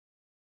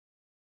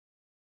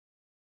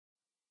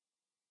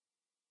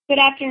Good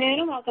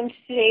afternoon and welcome to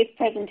today's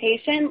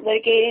presentation,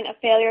 Litigating a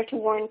Failure to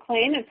Warn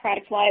Claim in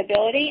Product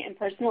Liability and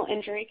Personal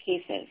Injury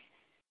Cases.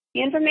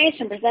 The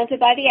information presented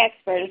by the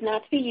expert is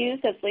not to be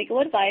used as legal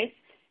advice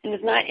and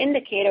does not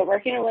indicate a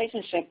working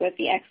relationship with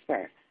the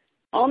expert.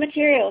 All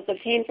materials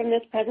obtained from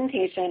this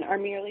presentation are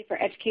merely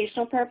for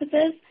educational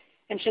purposes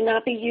and should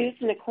not be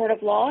used in a court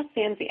of law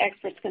sans the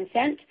expert's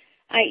consent,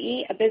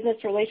 i.e. a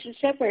business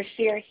relationship where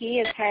she or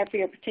he is hired for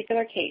your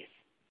particular case.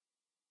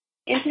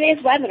 In today's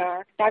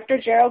webinar, Dr.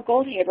 Gerald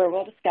Goldhaber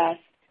will discuss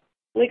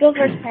legal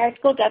versus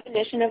practical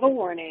definition of a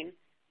warning,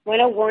 when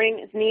a warning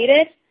is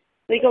needed,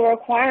 legal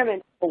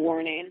requirements of a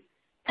warning,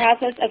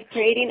 process of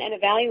creating and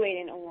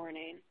evaluating a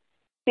warning,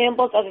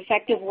 samples of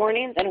effective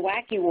warnings and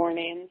wacky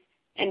warnings,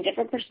 and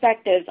different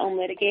perspectives on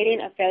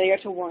litigating a failure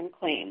to warn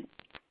claim.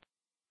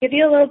 To give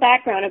you a little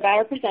background about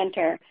our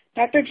presenter,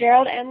 Dr.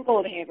 Gerald M.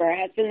 Goldhaber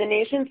has been the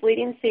nation's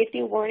leading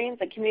safety warnings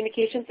and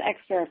communications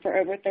expert for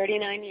over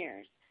 39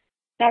 years.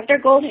 Dr.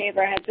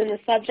 Goldhaber has been the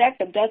subject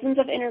of dozens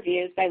of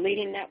interviews by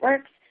leading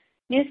networks,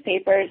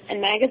 newspapers, and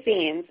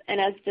magazines, and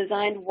has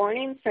designed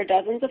warnings for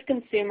dozens of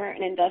consumer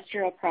and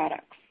industrial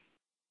products.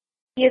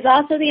 He is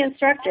also the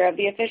instructor of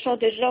the official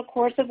digital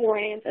course of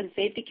warnings and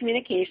safety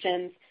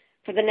communications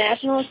for the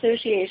National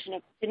Association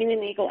of Continuing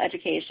Legal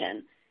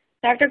Education.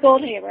 Dr.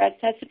 Goldhaber has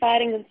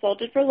testified and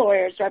consulted for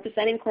lawyers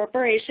representing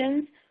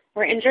corporations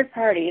or injured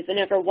parties in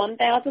over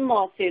 1,000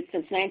 lawsuits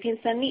since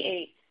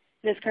 1978,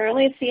 and is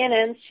currently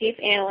CNN's chief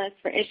analyst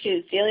for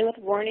issues dealing with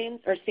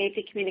warnings or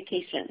safety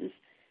communications.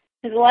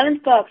 His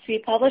 11th book, to be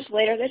published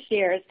later this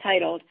year, is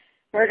titled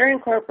Murder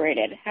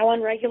Incorporated: How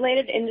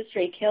Unregulated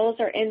Industry Kills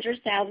or Injures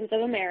Thousands of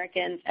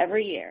Americans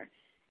Every Year,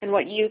 and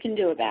What You Can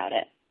Do About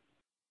It.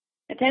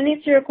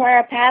 Attendees who require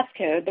a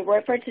passcode, the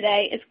word for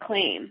today is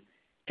claim.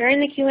 During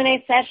the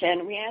Q&A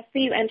session, we ask that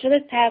you enter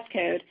this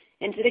passcode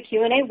into the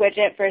Q&A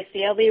widget for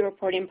CLE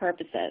reporting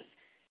purposes.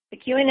 The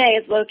Q&A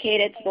is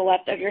located to the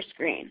left of your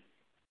screen.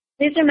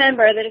 Please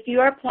remember that if you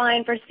are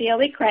applying for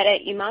CLE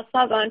credit, you must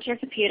log on to your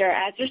computer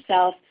as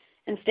yourself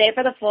and stay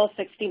for the full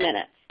 60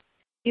 minutes.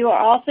 You are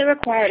also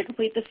required to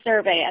complete the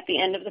survey at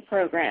the end of the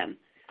program.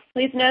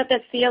 Please note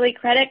that CLE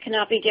credit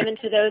cannot be given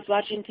to those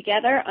watching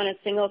together on a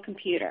single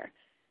computer.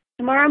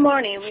 Tomorrow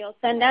morning, we will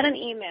send out an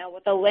email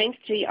with a link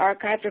to the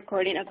archived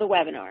recording of the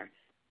webinar.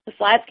 The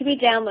slides can be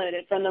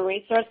downloaded from the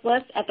resource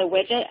list at the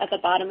widget at the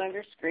bottom of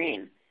your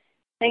screen.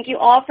 Thank you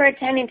all for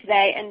attending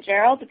today, and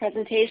Gerald, the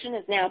presentation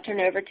is now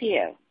turned over to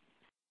you.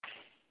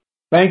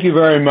 Thank you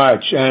very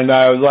much, and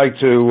I would like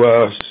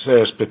to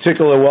say a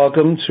particular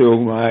welcome to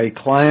my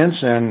clients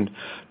and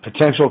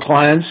potential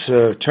clients,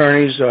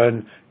 attorneys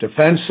on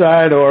defense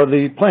side or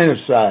the plaintiff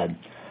side.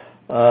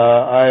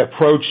 I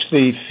approach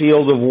the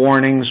field of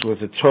warnings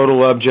with a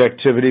total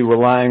objectivity,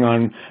 relying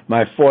on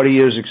my 40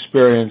 years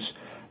experience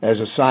as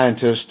a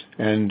scientist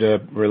and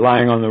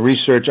relying on the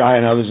research I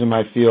and others in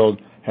my field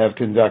have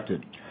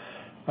conducted.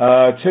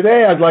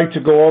 Today I'd like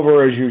to go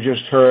over, as you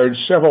just heard,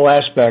 several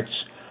aspects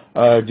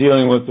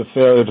dealing with the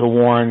failure to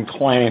warn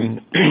claim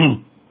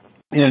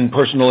in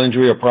personal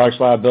injury or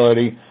product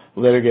liability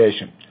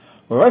litigation.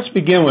 Well, let's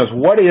begin with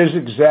what is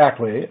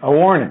exactly a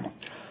warning.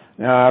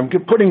 Now, I'm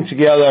putting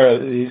together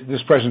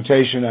this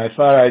presentation. I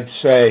thought I'd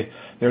say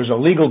there's a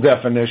legal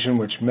definition,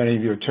 which many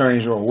of your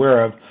attorneys are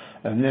aware of,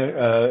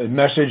 a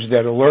message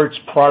that alerts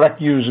product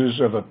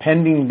users of a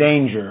pending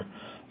danger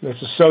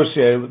that's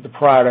associated with the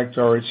product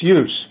or its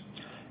use.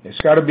 It's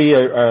got to be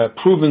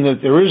proven that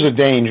there is a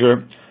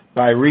danger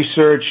by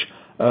research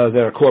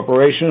that a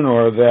corporation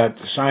or that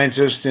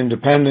scientists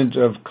independent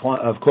of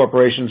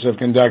corporations have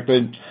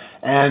conducted,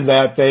 and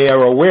that they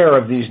are aware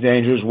of these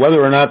dangers.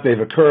 Whether or not they've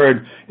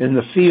occurred in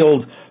the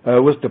field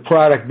with the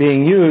product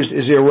being used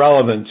is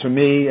irrelevant to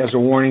me as a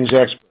warnings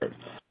expert.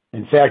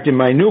 In fact, in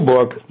my new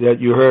book that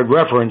you heard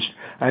referenced,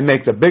 I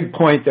make the big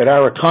point that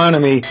our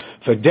economy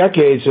for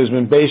decades has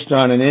been based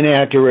on an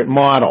inaccurate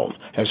model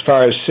as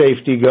far as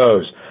safety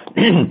goes.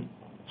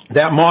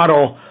 That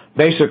model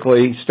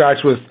basically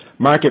starts with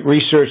market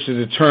research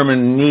to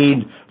determine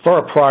need for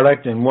a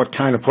product and what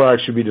kind of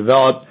product should be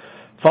developed,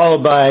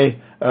 followed by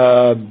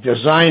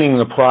designing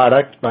the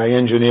product by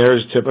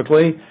engineers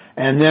typically,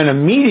 and then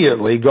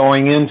immediately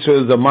going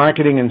into the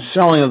marketing and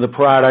selling of the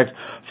product,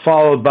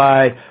 followed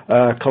by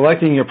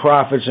collecting your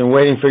profits and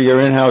waiting for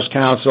your in-house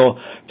counsel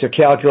to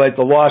calculate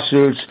the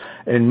lawsuits.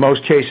 In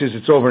most cases,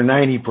 it's over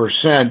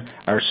 90%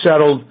 are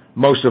settled,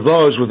 most of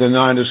those with the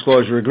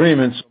non-disclosure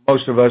agreements.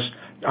 Most of us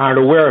aren't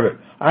aware of it.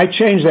 I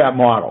changed that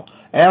model.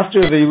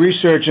 After the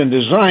research and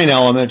design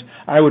element,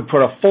 I would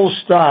put a full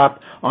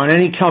stop on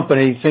any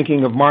company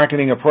thinking of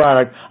marketing a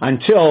product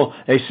until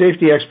a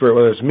safety expert,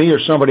 whether it's me or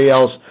somebody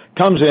else,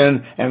 comes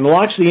in and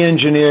locks the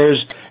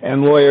engineers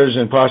and lawyers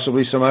and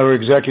possibly some other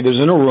executives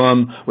in a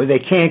room where they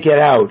can't get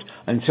out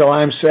until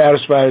I'm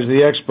satisfied as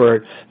the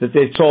expert that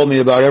they've told me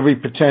about every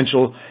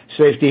potential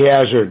safety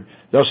hazard.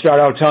 They'll start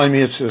out telling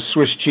me it's a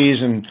Swiss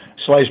cheese and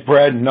sliced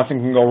bread and nothing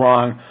can go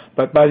wrong.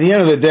 But by the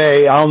end of the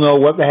day, I'll know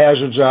what the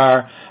hazards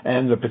are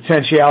and the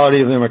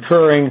potentiality of them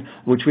occurring,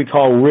 which we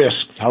call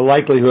risk, the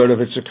likelihood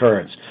of its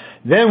occurrence.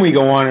 Then we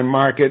go on and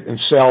market and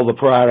sell the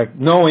product,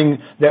 knowing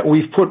that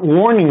we've put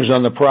warnings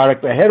on the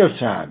product ahead of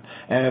time.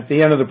 And at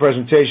the end of the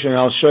presentation,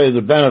 I'll show you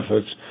the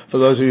benefits for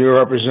those of you who are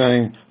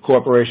representing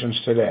corporations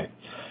today.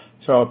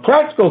 So a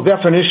practical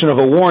definition of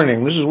a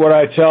warning, this is what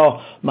I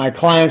tell my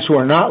clients who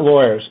are not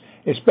lawyers.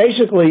 It's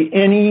basically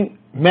any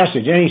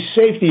message, any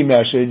safety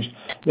message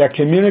that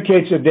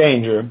communicates a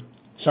danger,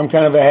 some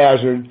kind of a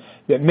hazard,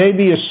 that may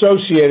be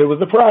associated with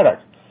the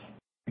product.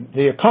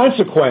 The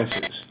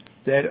consequences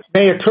that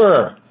may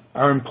occur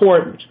are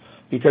important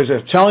because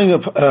if telling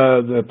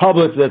the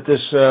public that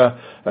this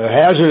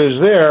hazard is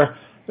there,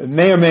 it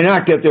may or may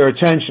not get their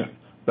attention.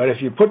 But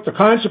if you put the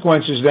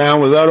consequences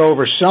down without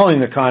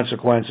overselling the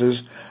consequences,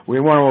 we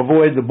want to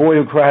avoid the boy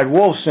who cried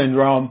wolf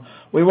syndrome.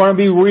 We want to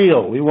be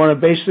real. We want to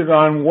base it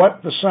on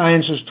what the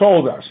science has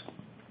told us.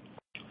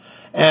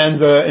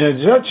 And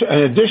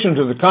in addition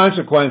to the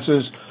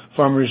consequences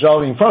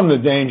resulting from the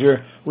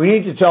danger, we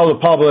need to tell the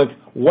public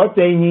what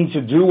they need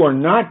to do or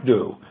not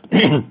do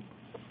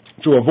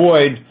to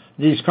avoid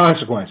these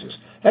consequences.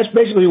 That's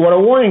basically what a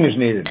warning is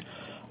needed.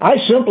 I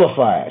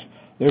simplify it.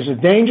 There's a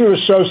danger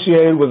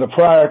associated with a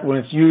product when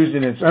it's used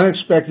in its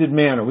unexpected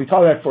manner. We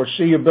call that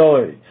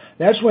foreseeability.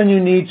 That's when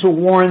you need to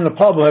warn the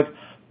public,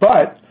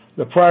 but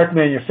the product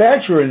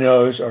manufacturer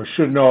knows or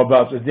should know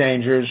about the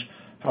dangers.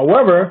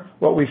 However,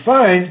 what we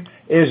find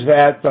is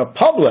that the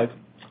public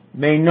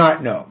may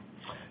not know.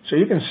 So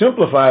you can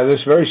simplify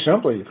this very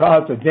simply. You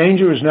call it the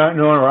danger is not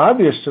known or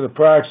obvious to the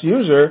product's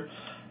user,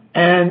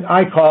 and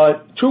I call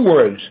it two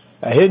words,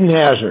 a hidden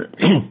hazard.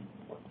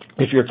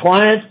 If your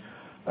client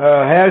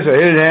has a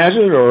hidden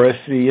hazard, or if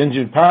the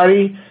injured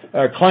party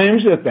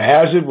claims that the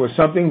hazard was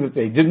something that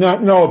they did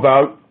not know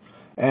about,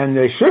 and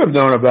they should have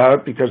known about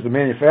it because the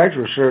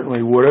manufacturer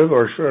certainly would have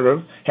or should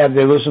have had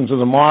they listened to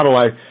the model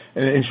I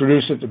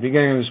introduced at the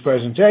beginning of this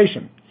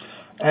presentation.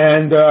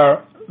 And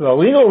the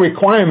legal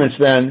requirements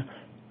then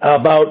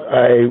about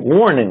a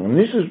warning, and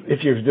this is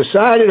if you've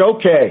decided,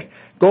 okay,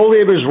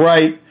 Goldhaber's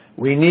right,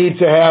 we need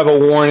to have a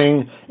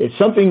warning, it's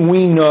something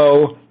we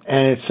know,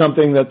 and it's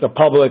something that the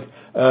public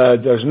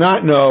does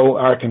not know,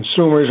 our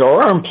consumers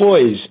or our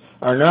employees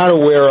are not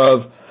aware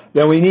of,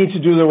 then we need to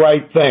do the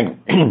right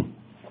thing.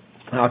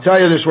 I'll tell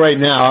you this right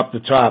now up the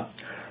top.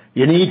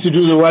 You need to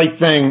do the right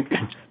thing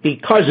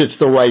because it's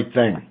the right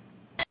thing.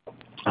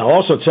 I'll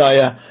also tell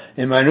you,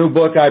 in my new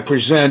book I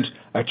present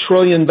 $1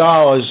 trillion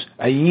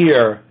a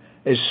year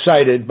is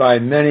cited by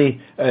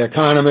many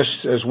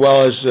economists as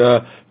well as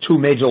two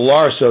major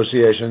law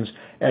associations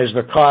as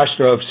the cost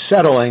of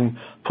settling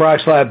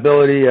product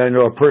liability and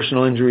or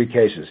personal injury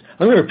cases.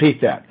 Let me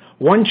repeat that.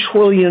 $1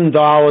 trillion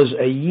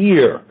a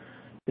year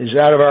is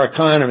out of our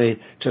economy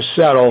to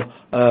settle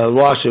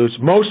lawsuits,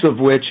 most of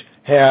which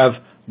have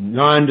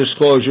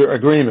non-disclosure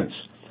agreements.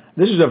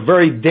 This is a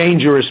very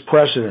dangerous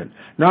precedent.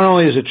 Not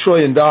only is $1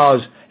 trillion,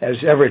 as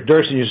Everett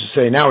Dirksen used to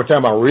say, now we're talking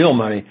about real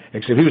money,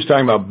 except he was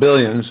talking about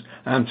billions,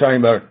 I'm talking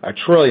about $1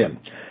 trillion.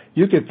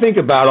 You could think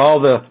about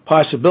all the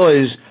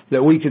possibilities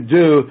that we could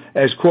do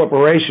as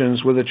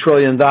corporations with $1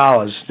 trillion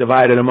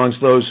divided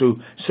amongst those who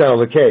settle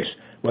the case.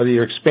 Whether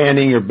you're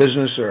expanding your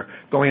business or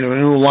going to a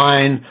new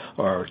line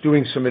or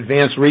doing some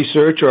advanced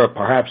research or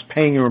perhaps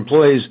paying your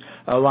employees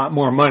a lot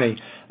more money.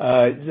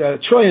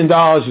 $1 trillion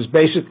is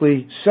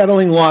basically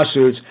settling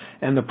lawsuits,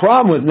 and the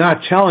problem with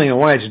not telling and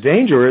why it's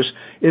dangerous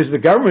is the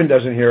government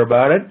doesn't hear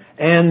about it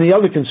and the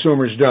other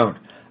consumers don't.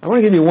 I want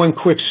to give you one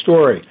quick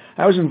story.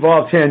 I was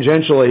involved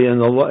tangentially in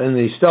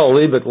the Stella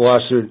Liebig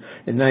lawsuit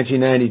in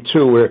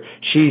 1992, where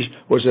she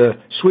was a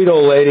sweet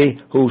old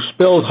lady who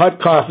spilled hot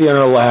coffee on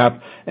her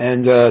lap,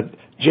 and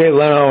Jay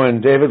Leno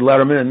and David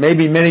Letterman, and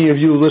maybe many of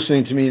you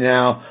listening to me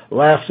now,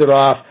 laughed it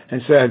off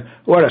and said,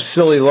 what a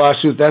silly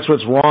lawsuit, that's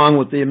what's wrong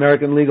with the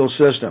American legal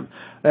system.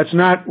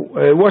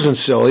 It wasn't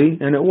silly,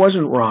 and it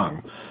wasn't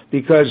wrong,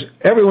 because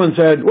everyone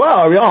said,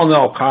 well, we all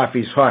know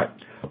coffee's hot.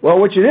 Well,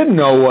 what you didn't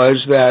know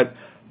was that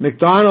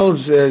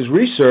McDonald's, as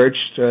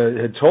researched,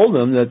 had told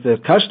them that the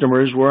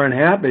customers were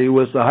unhappy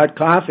with the hot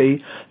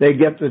coffee. They'd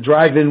get the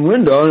drive-in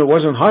window, and it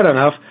wasn't hot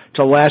enough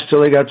to last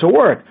till they got to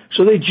work.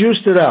 So they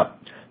juiced it up.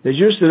 They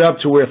juiced it up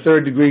to where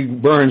third-degree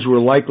burns were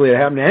likely to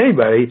happen to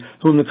anybody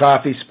whom the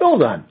coffee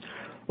spilled on.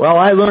 Well,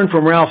 I learned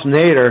from Ralph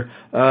Nader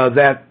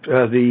that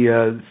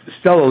the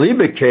Stella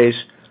Liebig case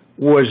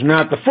was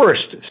not the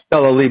first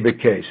Stella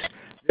Liebig case.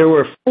 There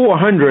were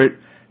 400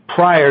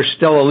 prior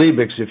Stella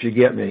Liebigs, if you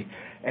get me.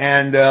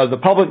 And the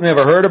public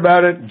never heard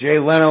about it. Jay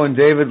Leno and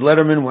David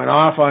Letterman went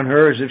off on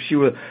her as if she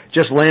was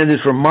just landed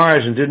from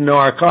Mars and didn't know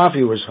our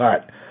coffee was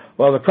hot.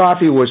 Well, the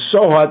coffee was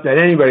so hot that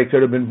anybody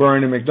could have been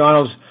burned, and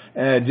McDonald's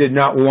did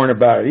not warn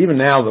about it. Even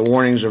now, the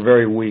warnings are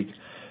very weak.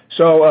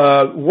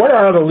 So what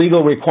are the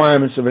legal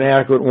requirements of an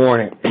adequate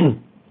warning?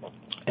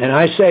 And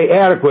I say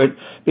adequate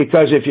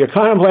because if you're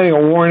contemplating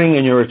a warning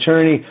and your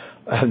attorney,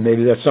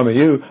 maybe that's some of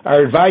you,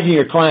 are advising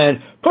your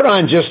client, put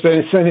on just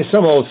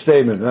some old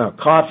statement,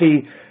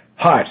 coffee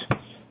hot.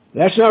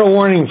 That's not a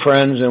warning,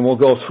 friends, and we'll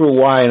go through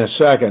why in a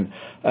second.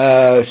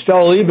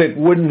 Stella Liebig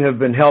wouldn't have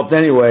been helped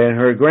anyway, and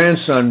her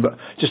grandson,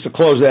 just to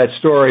close that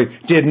story,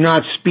 did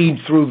not speed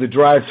through the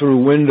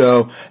drive-through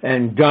window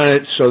and gun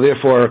it, so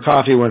therefore her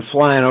coffee went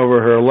flying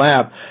over her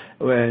lap,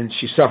 and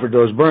she suffered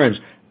those burns.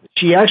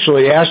 She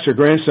actually asked her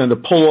grandson to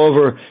pull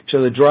over to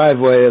the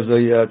driveway of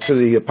to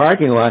the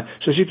parking lot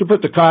so she could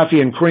put the coffee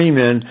and cream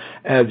in,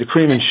 the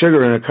cream and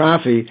sugar in her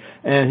coffee,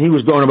 and he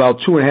was going about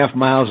 2.5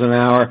 miles an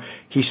hour.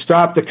 He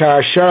stopped the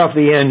car, shut off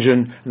the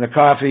engine, and the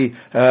coffee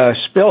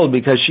spilled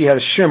because she had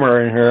a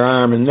shimmer in her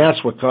arm, and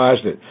that's what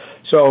caused it.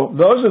 So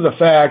those are the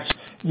facts.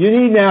 You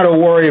need now to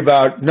worry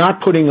about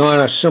not putting on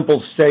a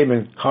simple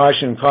statement,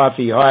 caution,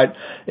 coffee hot,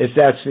 if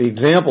that's the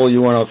example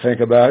you want to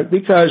think about,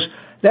 because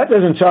that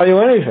doesn't tell you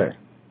anything.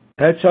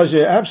 That tells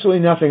you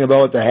absolutely nothing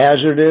about what the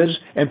hazard is,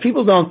 and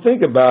people don't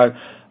think about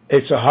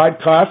it's a hot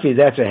coffee,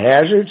 that's a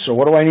hazard, so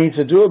what do I need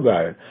to do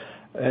about it?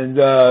 And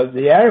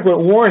the adequate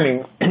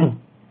warning,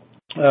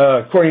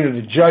 according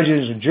to the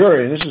judges and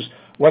jury, and this is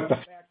what the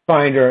fact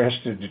finder has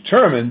to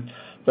determine,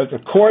 but the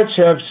courts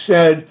have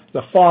said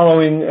the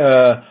following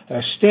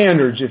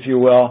standards, if you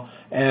will,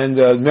 and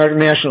the American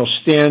National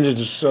Standards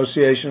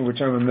Association,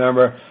 which I'm a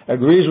member,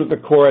 agrees with the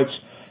courts.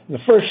 The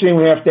first thing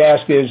we have to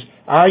ask is,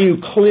 are you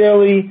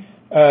clearly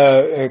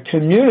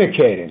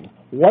communicating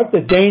what the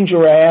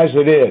danger as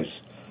it is?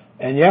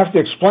 And you have to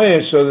explain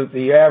it so that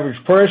the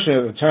average person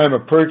at the time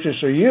of purchase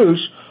or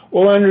use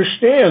will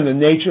understand the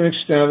nature and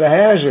extent of the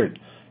hazard.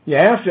 You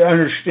have to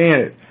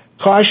understand it.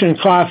 Caution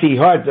coffee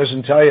hot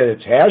doesn't tell you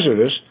it's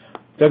hazardous.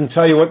 Doesn't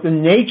tell you what the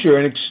nature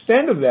and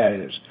extent of that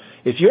is.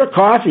 If your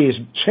coffee is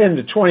 10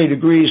 to 20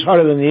 degrees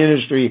hotter than the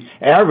industry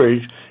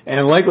average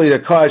and likely to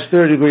cause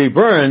third-degree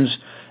burns,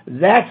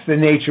 that's the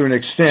nature and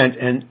extent,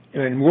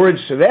 and words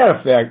to that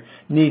effect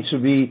need to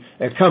be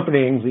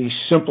accompanying the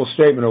simple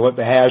statement of what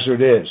the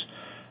hazard is.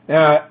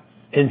 Now,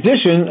 in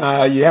addition,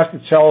 you have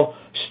to tell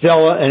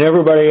Stella and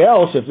everybody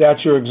else, if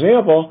that's your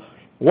example,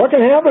 what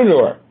can happen to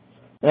her.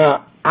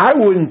 Now, I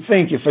wouldn't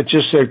think if it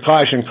just said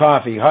caution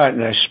coffee hot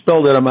and I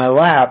spilled it on my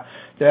lap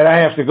that I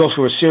have to go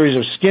through a series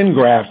of skin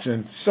grafts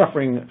and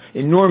suffering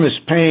enormous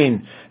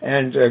pain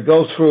and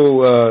go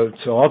through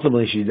till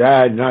ultimately she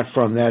died, not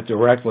from that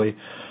directly,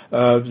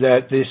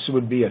 that this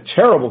would be a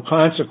terrible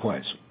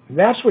consequence.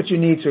 That's what you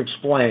need to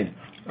explain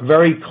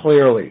very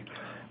clearly.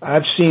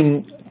 I've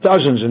seen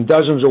dozens and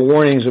dozens of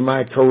warnings in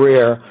my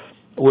career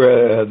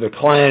where the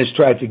client has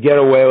tried to get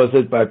away with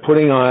it by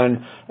putting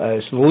on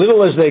as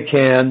little as they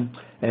can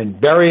and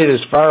bury it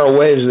as far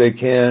away as they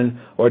can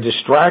or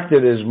distract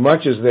it as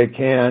much as they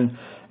can.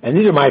 And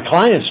these are my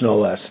clients, no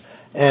less.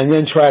 And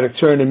then try to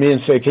turn to me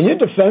and say, can you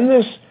defend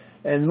this?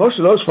 And most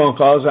of those phone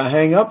calls I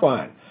hang up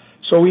on.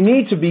 So we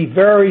need to be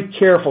very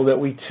careful that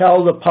we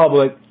tell the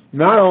public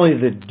not only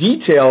the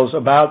details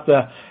about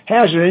the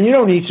hazard, and you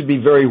don't need to be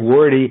very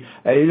wordy.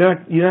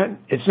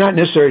 It's not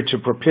necessary to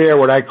prepare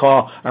what I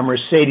call a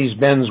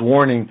Mercedes-Benz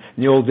warning.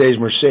 In the old days,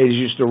 Mercedes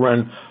used to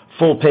run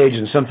full-page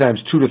and sometimes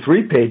 2 to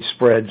 3-page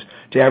spreads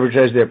to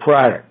advertise their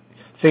product,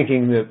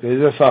 thinking that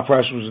their thought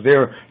process was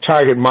their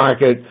target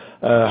market,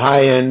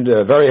 high-end,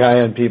 very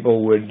high-end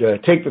people would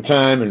take the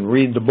time and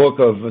read the book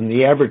and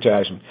the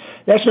advertisement.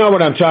 That's not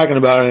what I'm talking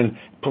about in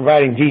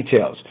providing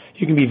details.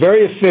 You can be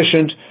very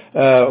efficient.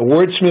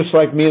 Wordsmiths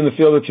like me in the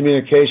field of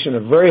communication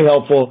are very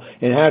helpful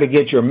in how to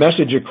get your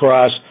message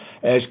across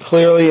as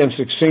clearly and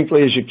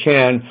succinctly as you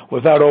can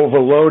without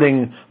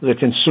overloading the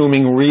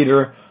consuming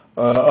reader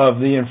of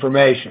the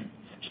information.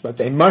 But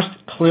they must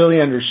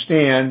clearly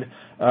understand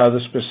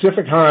the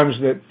specific harms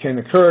that can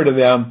occur to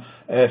them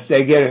if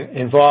they get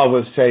involved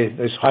with, say,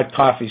 this hot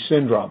coffee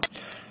syndrome.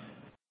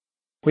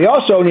 We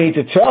also need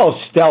to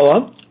tell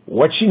Stella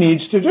what she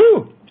needs to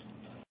do.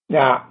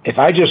 Now, if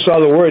I just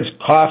saw the words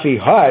coffee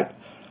hot,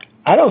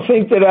 I don't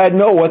think that I'd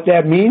know what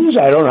that means.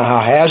 I don't know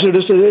how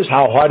hazardous it is,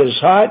 how hot is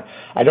hot.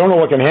 I don't know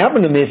what can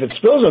happen to me if it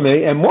spills on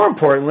me. And more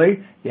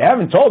importantly, you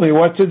haven't told me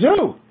what to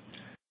do.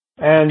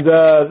 And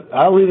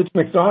I'll leave it to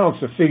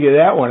McDonald's to figure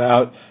that one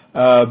out.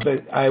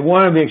 But I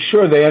want to make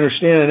sure they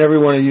understand, and every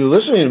one of you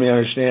listening to me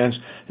understands,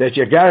 that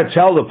you got to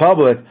tell the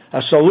public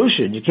a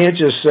solution. You can't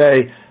just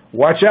say,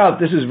 watch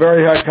out, this is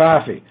very hot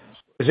coffee.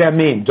 What does that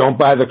mean? Don't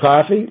buy the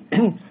coffee?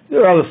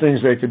 There are other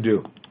things they could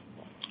do.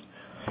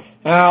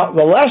 Now,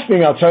 the last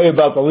thing I'll tell you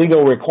about the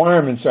legal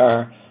requirements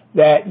are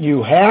that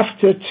you have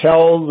to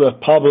tell the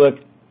public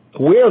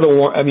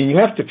you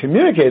have to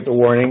communicate the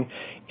warning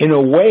in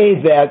a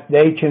way that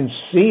they can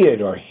see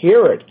it or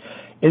hear it.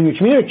 In the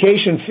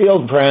communication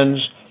field, friends,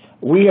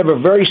 we have a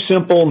very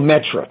simple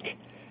metric.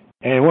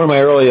 And in one of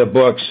my earlier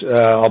books,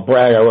 I'll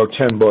brag, I wrote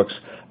 10 books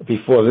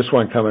before this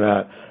one coming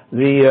out.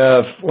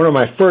 One of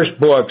my first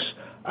books,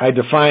 I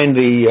defined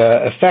the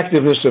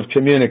effectiveness of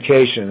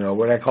communication, or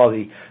what I call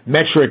the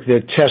metric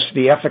that tests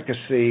the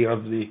efficacy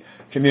of the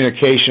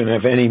communication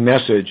of any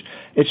message.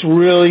 It's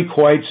really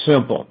quite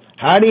simple.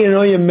 How do you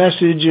know your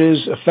message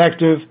is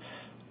effective?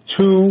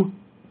 2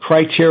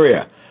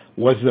 criteria.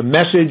 Was the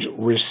message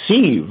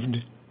received,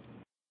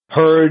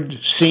 heard,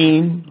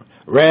 seen,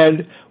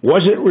 read?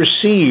 Was it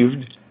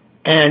received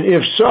And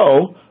if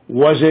so,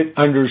 was it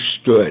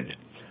understood?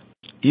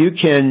 You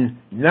can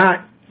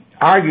not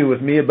argue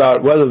with me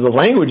about whether the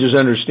language is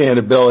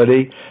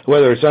understandability,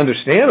 whether it's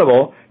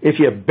understandable, if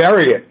you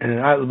bury it.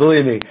 And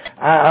believe me,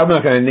 I'm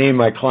not going to name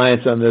my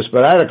clients on this,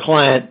 but I had a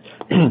client,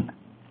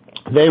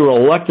 they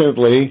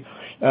reluctantly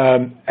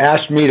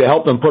asked me to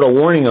help them put a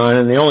warning on,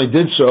 and they only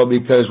did so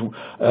because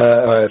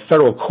a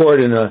federal court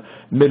in the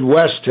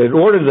Midwest had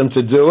ordered them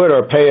to do it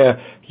or pay a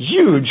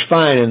huge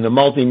fine in the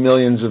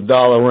multi-millions of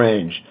dollar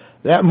range.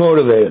 That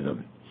motivated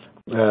them.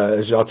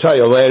 As I'll tell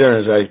you later,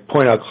 and as I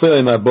point out clearly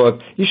in my book,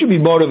 you should be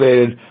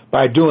motivated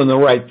by doing the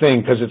right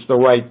thing because it's the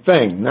right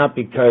thing, not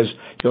because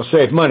you'll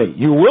save money.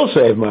 You will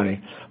save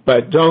money,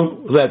 but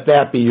don't let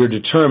that be your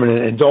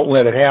determinant, and don't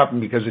let it happen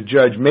because a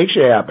judge makes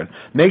it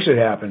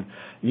happen.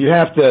 You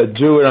have to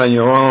do it on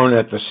your own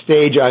at the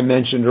stage I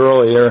mentioned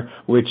earlier,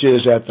 which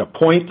is at the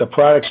point the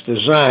product's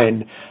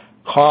designed.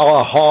 Call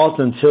a halt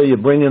until you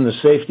bring in the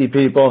safety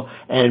people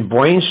and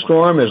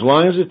brainstorm as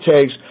long as it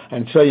takes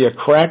until you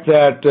crack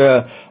that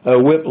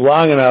whip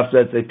long enough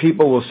that the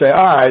people will say,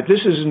 all right, this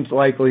isn't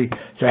likely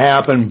to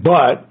happen,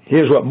 but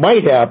here's what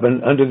might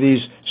happen under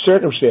these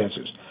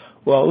circumstances.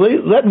 Well,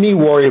 let me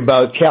worry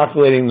about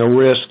calculating the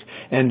risk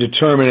and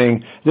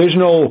determining. There's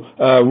no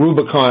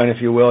Rubicon,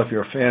 if you will, if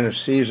you're a fan of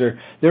Caesar.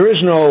 There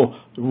is no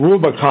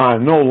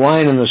Rubicon, no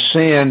line in the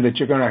sand that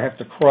you're going to have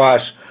to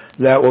cross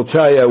that will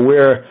tell you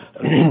where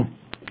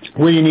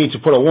you need to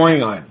put a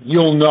warning on.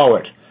 You'll know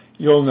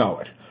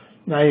it.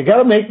 Now, you got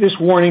to make this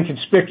warning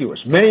conspicuous.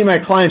 Many of my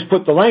clients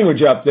put the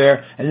language up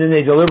there, and then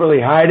they deliberately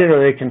hide it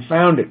or they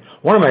confound it.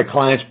 One of my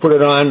clients put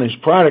it on his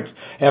product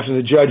after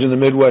the judge in the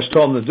Midwest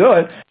told him to do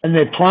it, and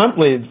they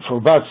promptly, for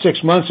about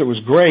 6 months, it was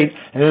great,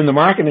 and then the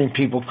marketing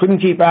people couldn't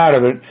keep out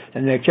of it,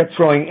 and they kept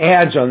throwing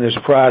ads on this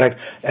product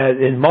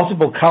in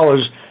multiple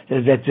colors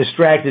that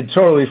distracted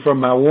totally from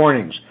my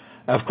warnings.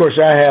 Of course,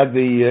 I had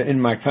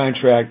in my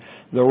contract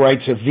the right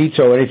to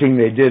veto anything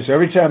they did. So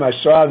every time I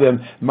saw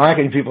them,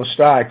 marketing people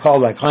start, I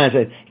called my client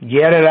and said,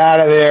 get it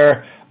out of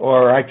there,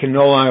 or I can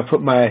no longer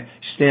put my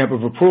stamp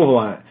of approval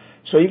on it.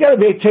 So you got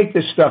to take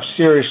this stuff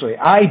seriously.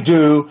 I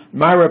do.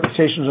 My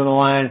reputation's on the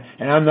line,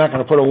 and I'm not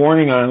going to put a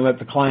warning on and let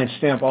the client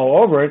stamp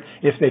all over it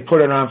if they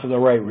put it on for the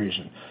right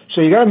reason.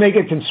 So you got to make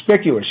it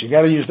conspicuous. You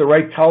got to use the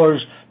right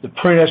colors. The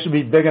print has to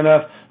be big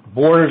enough.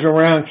 Borders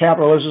around,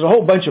 capital letters. There's a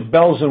whole bunch of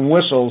bells and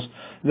whistles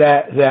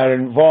that are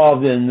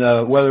involved in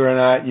whether or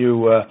not you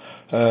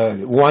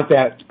want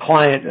that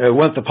client,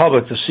 want the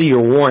public to see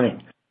your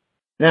warning.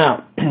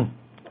 Now,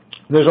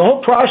 there's a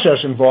whole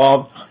process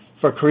involved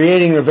for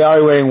creating and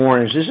evaluating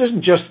warnings. This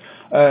isn't just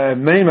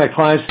many of my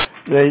clients.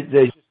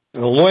 The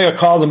lawyer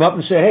called them up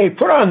and said, "Hey,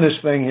 put on this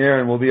thing here,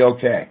 and we'll be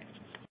okay."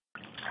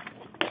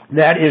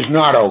 That is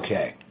not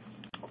okay.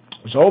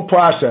 There's a whole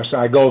process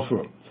I go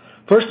through.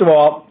 First of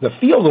all, the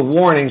field of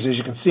warnings, as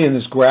you can see in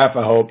this graph,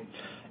 I hope,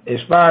 as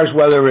far as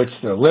whether it's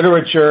the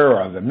literature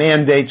or the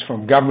mandates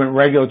from government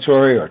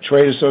regulatory or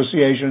trade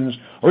associations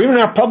or even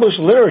our published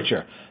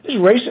literature. This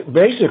is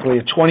basically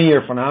a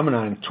 20-year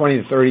phenomenon,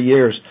 20 to 30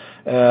 years,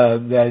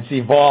 that it's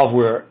evolved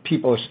where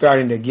people are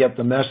starting to get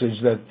the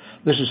message that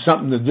this is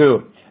something to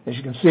do. As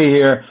you can see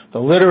here, the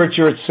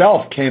literature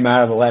itself came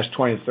out of the last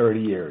 20 to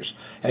 30 years.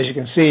 As you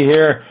can see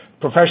here,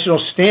 professional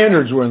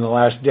standards were in the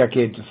last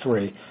decade to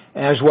three,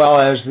 as well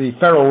as the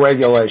federal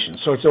regulations.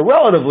 So it's a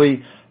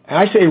relatively,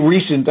 I say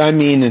recent, I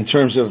mean in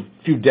terms of a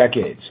few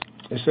decades.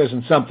 This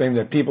isn't something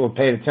that people have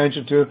paid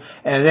attention to,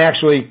 and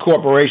actually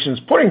corporations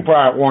putting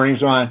product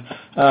warnings on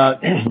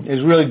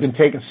has really been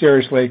taken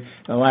seriously in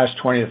the last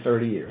 20 to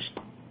 30 years.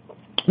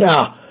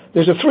 Now,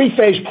 there's a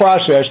three-phase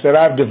process that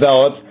I've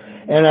developed,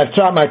 and I've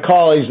taught my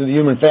colleagues in the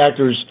Human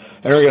Factors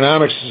and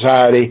Ergonomics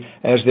Society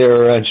as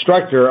their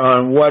instructor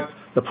on what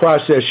the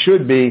process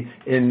should be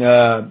in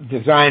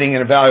designing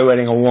and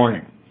evaluating a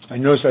warning. I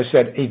notice I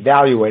said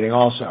evaluating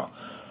also.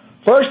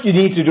 First, you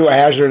need to do a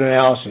hazard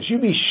analysis.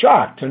 You'd be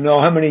shocked to know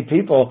how many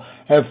people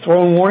have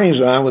thrown warnings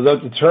on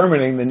without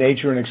determining the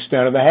nature and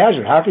extent of the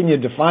hazard. How can you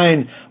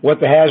define what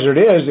the hazard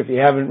is if you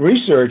haven't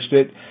researched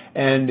it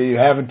and you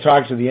haven't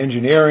talked to the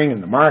engineering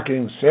and the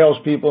marketing, the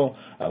salespeople,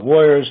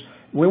 lawyers?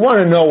 We want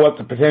to know what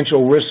the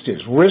potential risk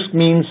is. Risk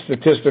means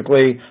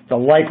statistically the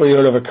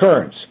likelihood of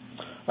occurrence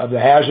of the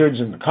hazards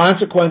and the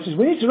consequences.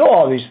 We need to know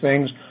all these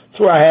things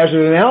through our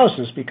hazard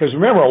analysis because,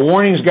 remember, a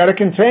warning's got to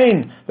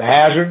contain the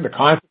hazard, the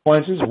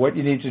consequences, of what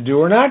you need to do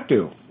or not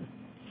do.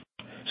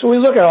 So we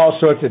look at all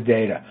sorts of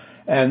data,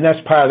 and that's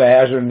part of the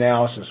hazard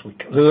analysis. We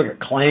look at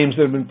claims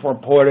that have been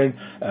reported,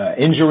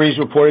 injuries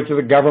reported to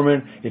the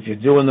government. If you're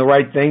doing the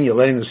right thing, you're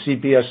letting the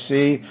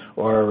CPSC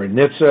or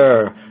NHTSA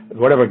or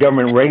whatever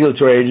government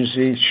regulatory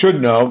agency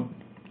should know.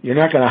 You're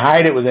not going to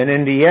hide it with an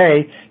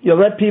NDA. You'll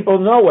let people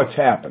know what's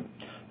happened.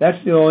 That's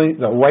the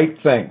right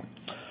thing.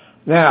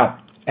 Now,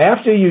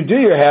 after you do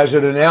your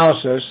hazard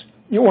analysis,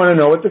 you want to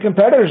know what the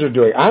competitors are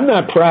doing. I'm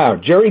not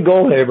proud. Gerald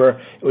Goldhaber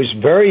was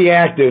very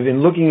active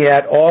in looking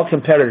at all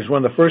competitors.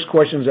 One of the first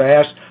questions I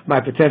asked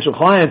my potential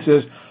clients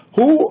is,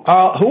 who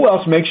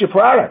else makes your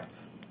product?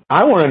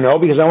 I want to know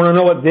because I want to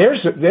know what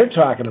they're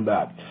talking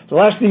about. The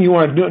last thing you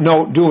want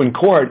to do in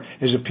court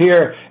is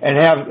appear and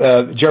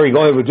have Jerry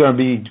Goldhaber going to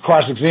be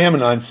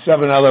cross-examined on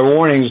 7 other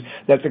warnings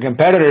that the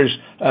competitors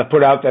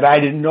put out that I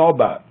didn't know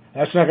about.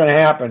 That's not going to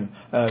happen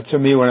to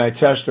me when I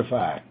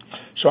testify.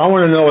 So I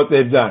want to know what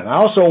they've done. I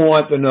also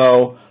want to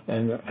know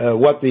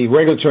what the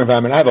regulatory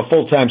environment. I have a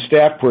full-time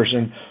staff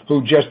person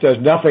who just does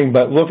nothing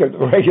but look at the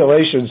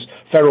regulations,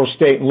 federal,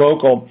 state, and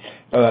local,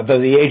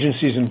 the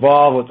agencies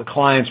involved with the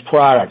client's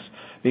products.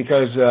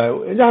 Because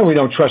not only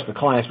don't trust the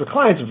clients, but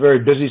clients are very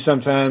busy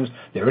sometimes.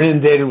 They're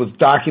inundated with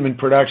document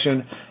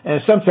production,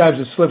 and sometimes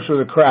it slips through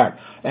the crack.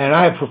 And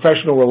I have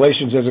professional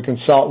relations as a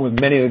consultant with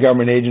many of the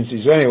government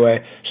agencies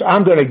anyway, so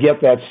I'm going to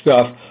get that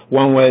stuff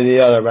one way or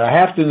the other. But I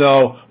have to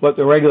know what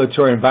the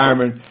regulatory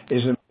environment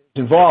is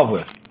involved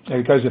with.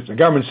 Because if the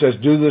government says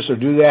do this or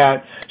do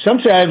that,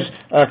 sometimes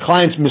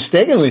clients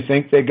mistakenly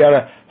think they got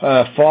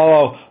to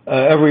follow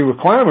every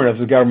requirement of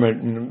the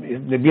government,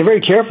 and they be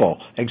very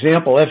careful.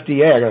 Example,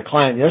 FDA. I got a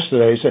client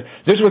yesterday. He said,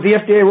 this is what the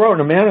FDA wrote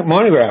in a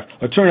monograph.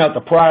 It turned out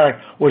the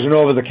product was an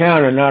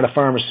over-the-counter, not a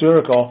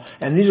pharmaceutical,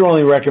 and these are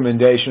only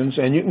recommendations,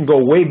 and you can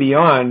go way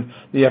beyond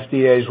the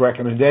FDA's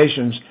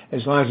recommendations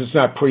as long as it's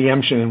not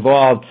preemption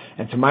involved.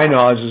 And to my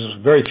knowledge,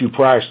 there's very few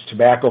products,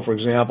 tobacco, for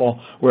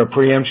example, where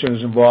preemption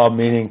is involved,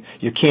 meaning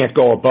you can't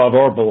go above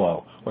or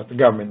below what the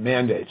government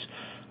mandates.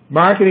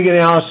 Marketing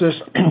analysis,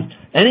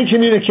 any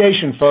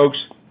communication, folks,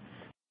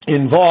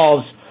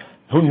 involves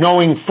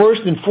knowing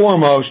first and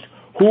foremost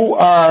who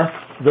are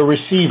the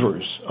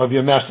receivers of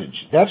your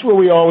message. That's where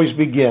we always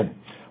begin.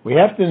 We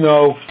have to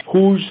know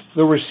who's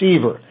the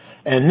receiver,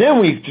 and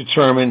then we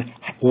determine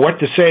what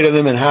to say to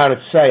them and how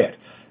to say it.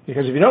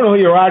 Because if you don't know who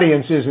your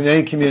audience is in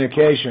any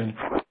communication,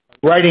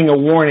 writing a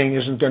warning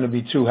isn't going to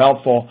be too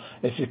helpful.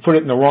 If you put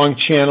it in the wrong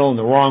channel, in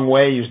the wrong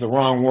way, use the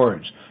wrong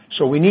words.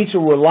 So we need to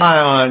rely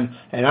on,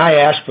 and I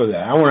ask for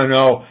that. I want to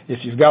know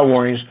if you've got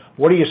warnings,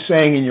 what are you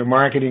saying in your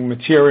marketing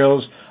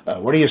materials?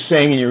 What are you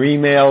saying in your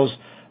emails?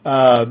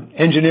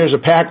 Engineers are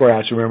pack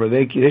rats, remember.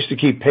 They used to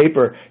keep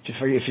paper.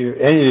 If you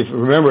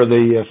remember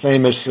the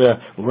famous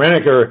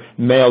Renneker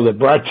mail that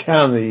brought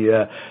down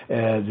the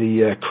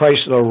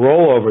Chrysler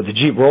rollover, the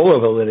Jeep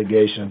rollover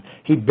litigation,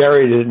 he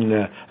buried it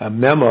in a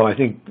memo. I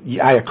think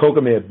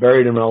Iacocca may have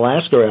buried him in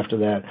Alaska after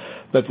that.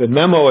 But the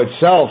memo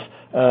itself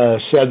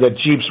said that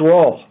Jeeps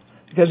roll.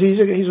 Because he's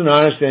an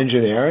honest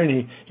engineer,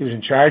 and he was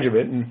in charge of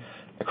it, and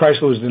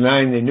Chrysler was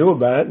denying they knew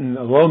about it, and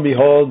lo and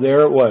behold,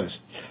 there it was.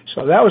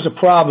 So that was a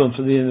problem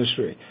for the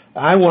industry.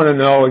 I want to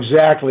know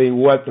exactly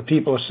what the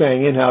people are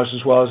saying in-house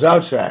as well as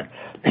outside.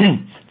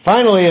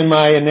 Finally, in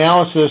my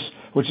analysis,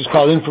 which is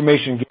called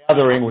information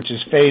gathering, which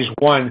is phase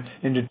 1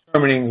 in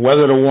determining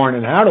whether to warn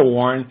and how to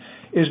warn,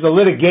 is the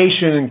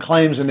litigation and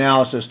claims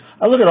analysis.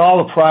 I look at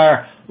all the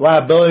prior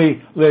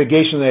liability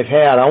litigation they've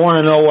had. I want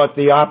to know what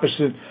the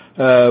opposite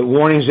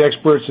warnings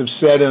experts have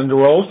said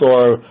under oath,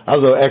 or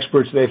other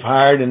experts they've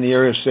hired in the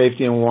area of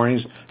safety and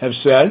warnings have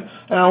said.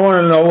 And I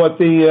want to know what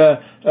the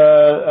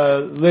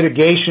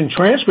litigation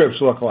transcripts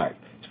look like.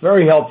 It's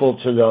very helpful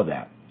to know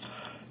that.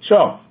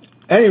 So,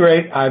 at any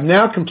rate, I've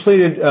now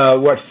completed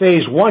what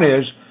phase 1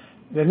 is.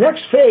 The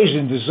next phase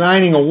in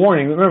designing a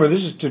warning, remember,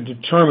 this is to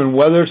determine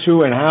whether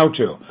to and how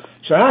to.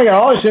 So now I got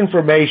all this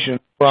information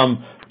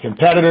from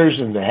competitors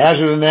and the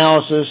hazard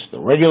analysis, the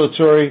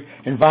regulatory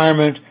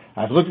environment.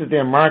 I've looked at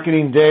their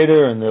marketing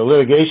data and their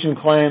litigation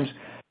claims.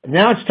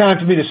 Now it's time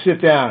for me to sit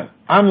down.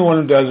 I'm the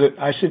one who does it.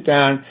 I sit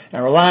down and I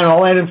rely on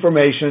all that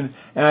information,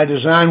 and I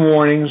design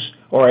warnings,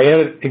 or I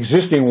edit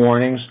existing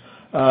warnings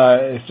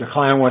if the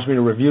client wants me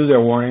to review their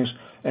warnings.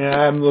 And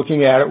I'm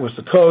looking at it with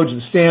the codes,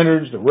 the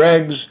standards, the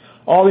regs,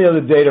 all the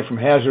other data from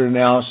hazard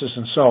analysis,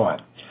 and so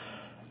on.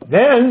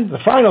 Then the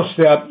final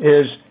step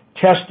is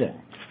testing.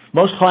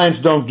 Most clients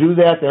don't do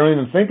that. They don't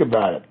even think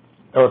about it.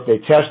 Or if they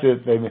test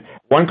it,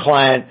 one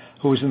client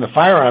who was in the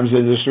firearms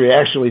industry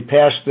actually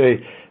passed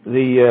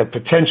the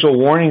potential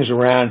warnings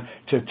around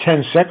to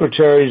 10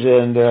 secretaries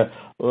and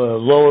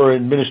lower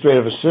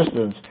administrative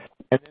assistants,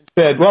 and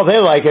said, well, they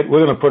like it,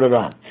 we're going to put it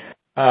on.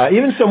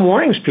 Even some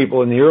warnings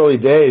people in the early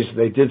days,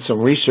 they did some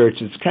research.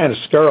 It's kind of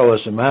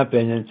scurrilous in my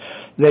opinion.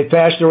 They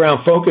passed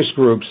around focus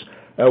groups,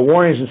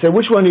 warnings, and said,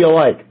 which one do you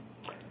like?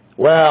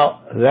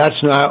 Well,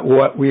 that's not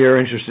what we are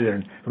interested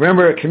in.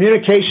 Remember,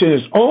 communication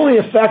is only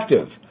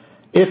effective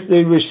if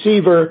the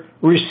receiver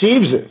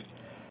receives it.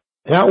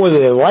 Not whether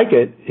they like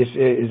it,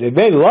 if they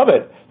may love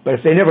it, but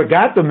if they never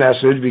got the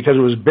message because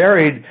it was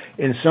buried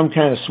in some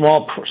kind of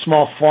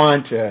small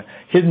font,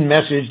 hidden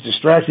message,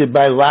 distracted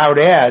by loud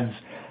ads,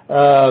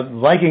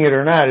 liking it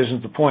or not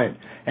isn't the point.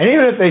 And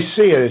even if they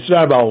see it, it's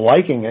not about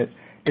liking it.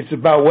 It's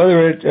about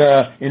whether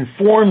it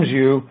informs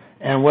you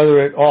and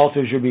whether it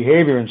alters your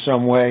behavior in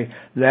some way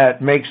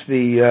that makes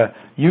the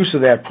use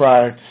of that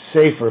product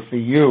safer for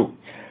you.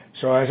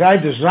 So as I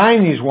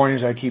design these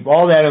warnings, I keep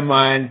all that in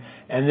mind,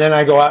 and then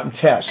I go out and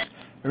test.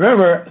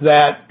 Remember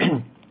that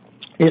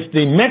if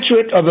the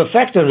metric of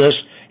effectiveness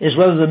is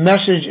whether the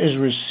message is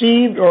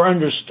received or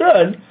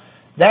understood,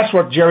 that's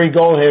what Jerry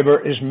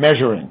Goldhaber is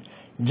measuring.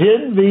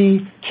 Did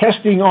the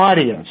testing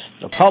audience,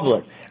 the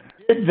public,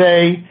 did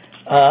they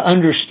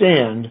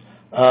understand,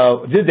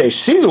 did they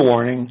see the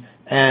warning,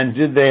 and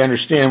did they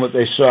understand what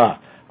they saw?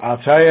 I'll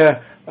tell you,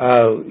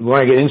 when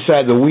I get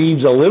inside the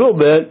weeds a little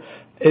bit,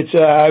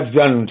 I've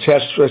done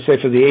tests, let's say,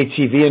 for the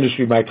ATV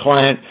industry. My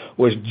client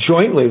was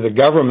jointly the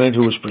government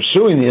who was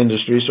pursuing the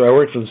industry, so I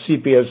worked for the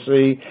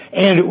CPSC,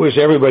 and it was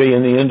everybody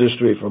in the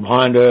industry, from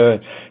Honda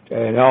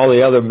and all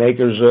the other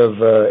makers of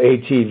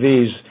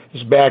ATVs.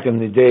 This is back in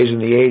the days in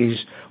the 80s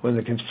when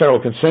the federal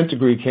consent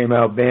decree came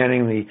out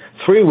banning the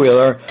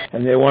three-wheeler,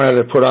 and they wanted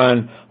to put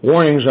on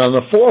warnings on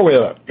the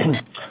four-wheeler.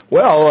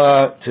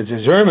 Well, to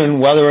determine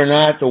whether or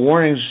not the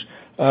warnings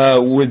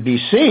would be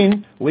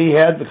seen, we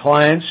had the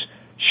clients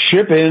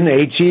ship in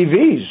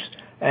ATVs,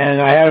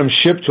 and I had them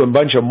shipped to a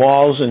bunch of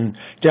malls and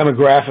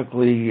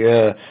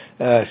demographically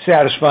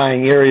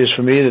satisfying areas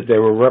for me that they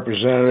were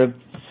representative.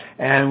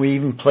 And we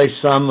even placed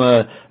some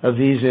of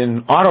these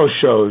in auto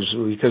shows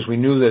because we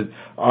knew that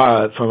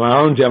from our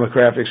own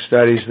demographic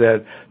studies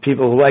that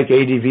people who like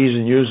ATVs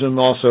and use them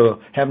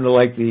also happen to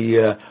like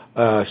the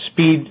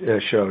speed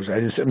shows. I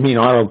didn't mean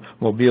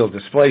automobile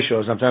display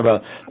shows. I'm talking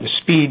about the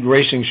speed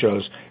racing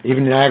shows.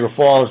 Even Niagara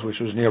Falls, which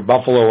was near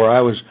Buffalo where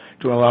I was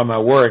doing a lot of my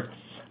work,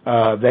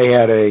 they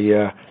had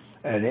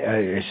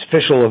an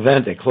official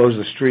event. They closed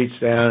the streets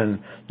down,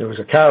 and there was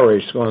a car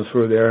race going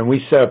through there, and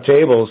we set up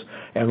tables,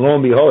 and lo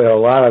and behold, there were a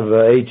lot of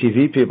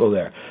ATV people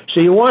there. So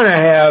you want to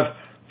have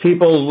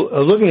people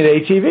looking at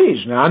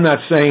ATVs. Now, I'm not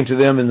saying to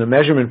them in the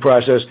measurement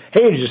process,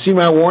 hey, did you see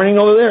my warning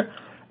over there?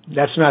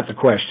 That's not the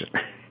question.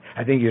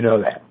 I think you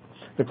know that.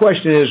 The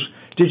question is,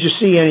 did you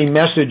see any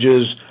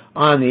messages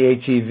on the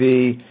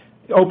ATV,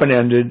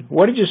 open-ended?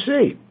 What did you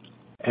see?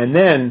 And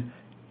then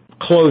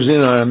close in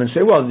on them and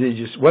say, well, did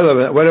you,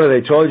 whatever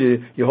they told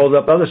you, you hold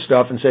up other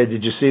stuff and say,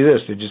 did you see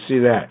this? Did you see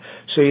that?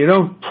 So you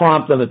don't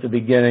prompt them at the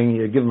beginning.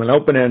 You give them an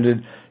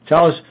open-ended,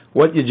 tell us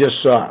what you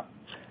just saw.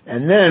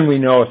 And then we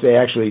know if they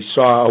actually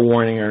saw a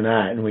warning or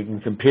not, and we can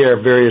compare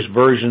various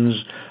versions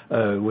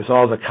with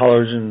all the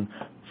colors and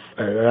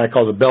I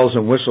call the bells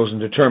and whistles, and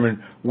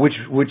determine which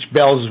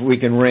bells we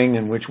can ring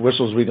and which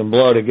whistles we can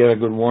blow to get a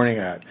good warning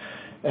out.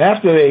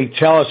 After they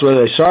tell us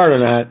whether they saw it or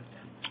not,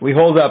 we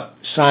hold up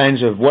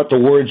signs of what the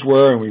words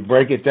were, and we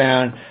break it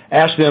down,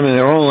 ask them in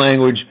their own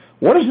language,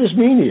 what does this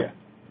mean to you?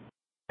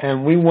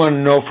 And we want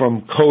to know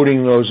from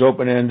coding those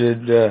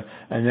open-ended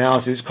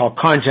analyses, it's called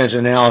content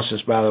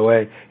analysis, by the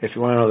way, if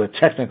you want to know the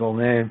technical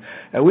name.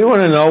 And we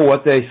want to know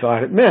what they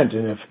thought it meant.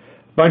 And if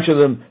a bunch of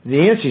them, the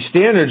ANSI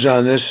standards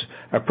on this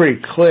are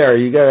pretty clear.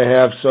 You got to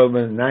have some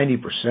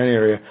 90%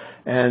 area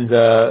and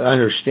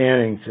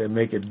understanding to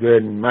make it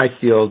good. In my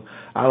field,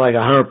 I like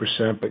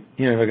 100%, but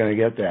you're never going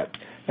to get that.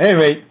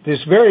 Anyway,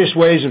 there's various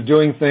ways of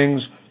doing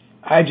things.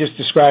 I just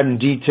described in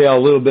detail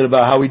a little bit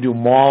about how we do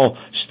mall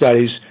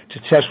studies to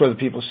test whether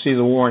people see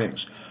the warnings.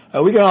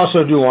 We can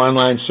also do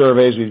online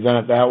surveys. We've done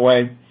it that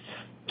way.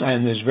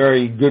 And there's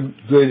very good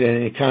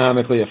and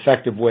economically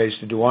effective ways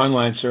to do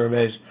online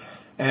surveys.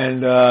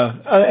 And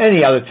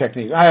any other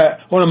technique.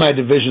 One of my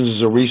divisions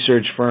is a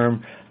research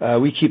firm.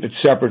 We keep it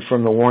separate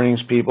from the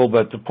warnings people,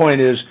 but the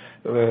point is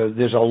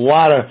there's a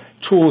lot of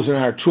tools in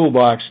our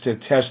toolbox to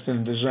test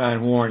and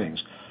design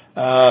warnings.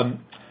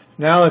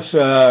 Now let's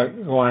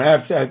go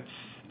on.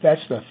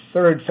 That's the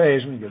third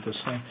phase. Let me get this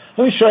thing.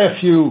 Let me show you a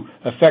few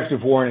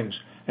effective warnings,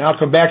 and I'll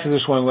come back to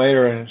this one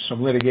later in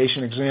some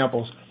litigation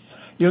examples.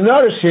 You'll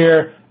notice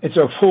here it's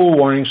a pool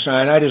warning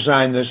sign. I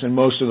designed this, and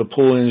most of the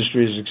pool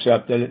industries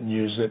accepted it and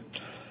used it.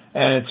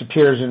 And it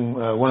appears in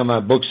one of my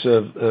books.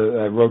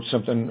 I wrote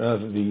something one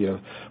of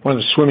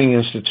the swimming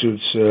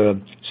institutes,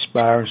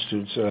 Spire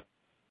Institutes.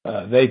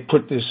 They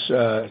put this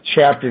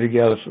chapter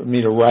together for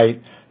me to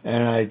write,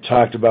 and I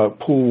talked about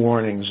pool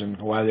warnings and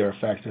why they're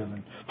effective,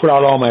 and put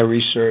out all my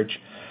research.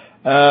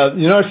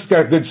 You notice it's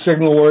got a good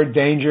signal word,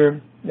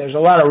 danger. There's a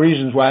lot of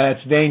reasons why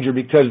that's danger,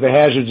 because the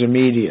hazard's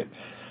immediate.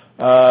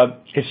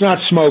 It's not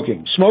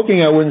smoking.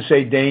 Smoking, I wouldn't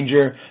say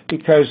danger,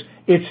 because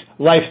it's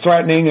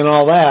life-threatening and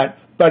all that,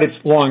 but it's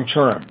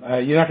long-term.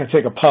 You're not going to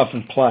take a puff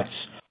and plutz.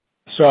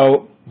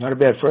 So, not a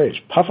bad phrase,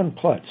 puff and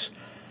plutz.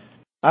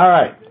 All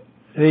right.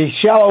 The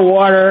shallow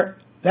water,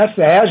 that's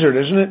the hazard,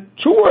 isn't it?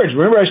 2 words.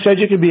 Remember I said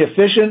you could be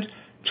efficient?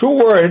 2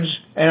 words,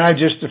 and I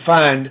just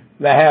defined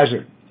the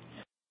hazard.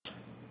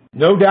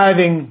 No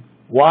diving.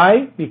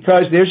 Why?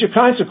 Because there's your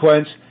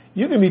consequence.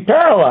 You can be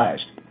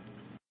paralyzed.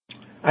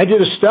 I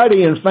did a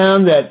study and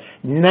found that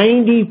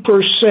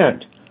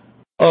 90%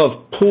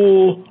 of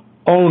pool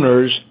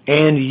owners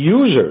and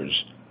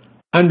users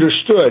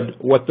understood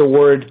what the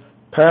word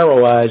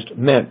paralyzed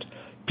meant.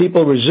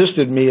 People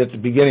resisted me at the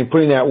beginning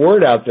putting that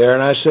word out there,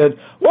 and I said,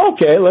 well,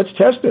 okay, let's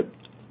test it.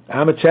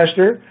 I'm a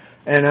tester,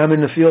 and I'm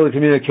in the field of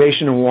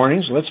communication and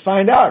warnings. Let's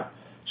find out.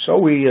 So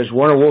we, as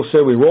Warner Wolf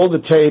said, we rolled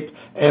the tape,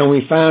 and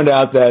we found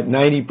out that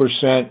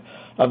 90%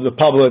 of the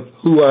public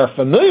who are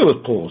familiar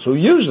with pools, who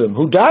use them,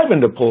 who dive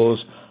into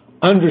pools,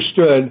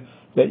 understood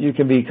that you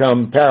can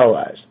become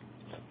paralyzed.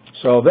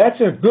 So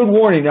that's a good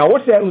warning. Now,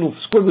 what's that little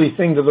squiggly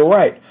thing to the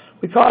right?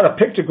 We call it a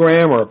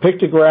pictogram or a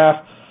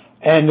pictograph.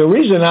 And the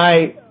reason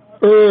I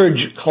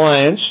urge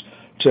clients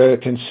to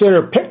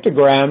consider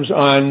pictograms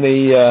on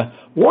the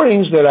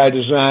warnings that I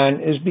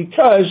design is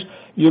because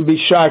you'll be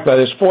shocked by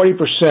this.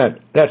 40%.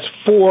 That's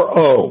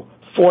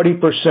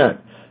 40%.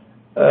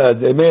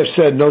 They may have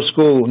said no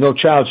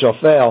child shall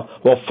fail.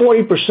 Well,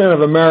 40%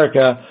 of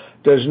America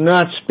does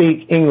not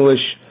speak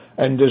English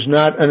and does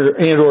not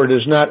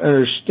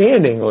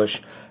understand English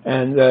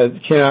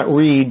and cannot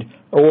read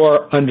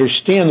or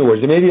understand the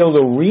words. They may be able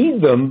to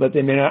read them, but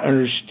they may not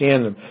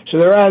understand them. So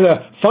they're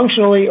either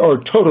functionally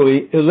or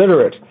totally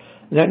illiterate.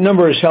 And that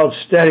number is held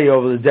steady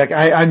over the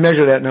decade. I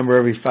measure that number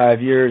every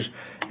 5 years,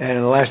 and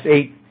in the last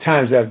 8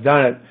 times I've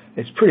done it,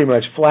 it's pretty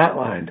much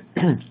flatlined.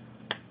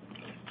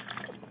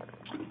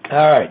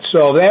 All right,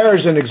 so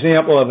there's an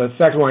example of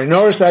effective warning.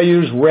 Notice I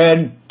use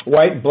red,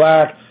 white,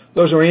 black.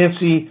 Those are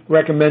ANSI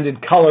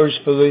recommended colors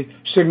for the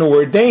signal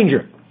word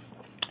danger.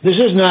 This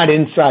is not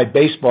inside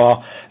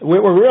baseball.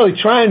 What we're really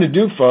trying to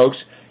do, folks,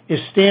 is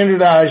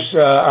standardize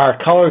our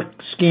color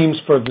schemes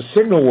for the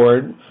signal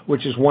word,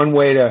 which is one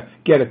way to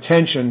get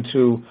attention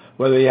to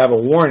whether you have a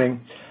warning,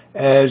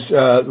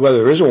 whether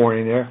there is a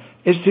warning there,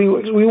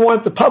 we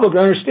want the public to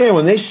understand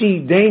when they see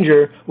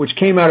danger, which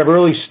came out of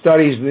early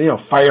studies,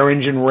 fire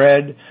engine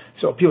red.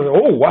 So people say,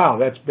 oh, wow,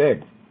 that's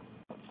big.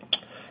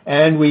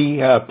 And we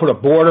put a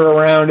border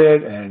around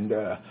it, and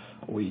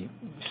we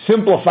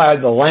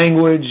simplified the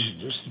language,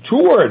 just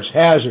 2 words,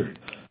 hazard,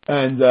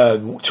 and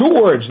 2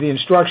 words, the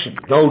instruction,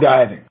 no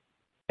diving.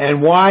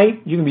 And why?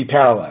 You can be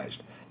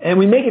paralyzed. And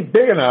we make it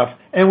big enough,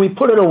 and we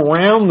put it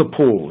around the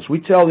pools. We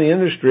tell the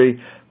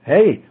industry,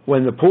 hey,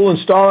 when the pool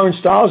installer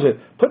installs it,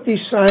 put these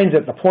signs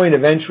at the point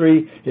of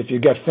entry. If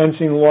you've got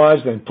fencing laws,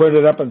 then put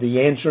it up at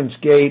the entrance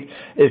gate.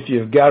 If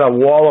you've got a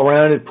wall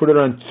around it, put it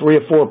on 3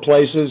 or 4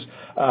 places.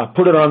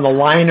 Put it on the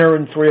liner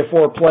in 3 or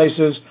 4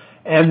 places,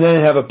 and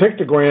then have a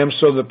pictogram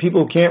so that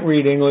people who can't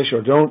read English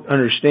or don't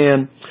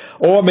understand,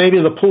 or maybe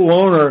the pool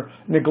owner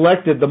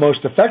neglected the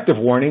most effective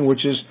warning,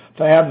 which is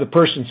to have the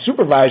person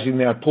supervising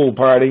that pool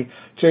party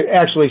to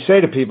actually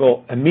say to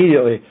people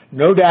immediately,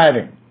 no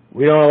diving.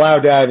 We don't allow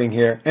diving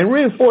here, and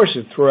reinforce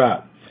it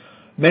throughout.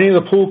 Many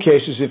of the pool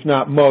cases, if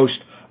not most,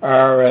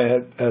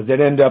 are that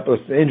end up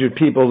with injured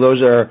people.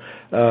 Those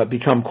are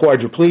become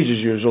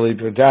quadriplegics usually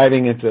for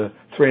diving into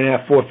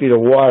 3.5, 4 feet of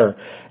water,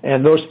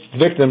 and those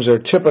victims are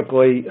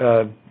typically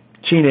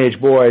teenage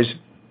boys,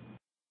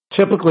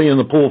 typically in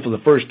the pool for the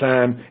first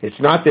time. It's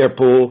not their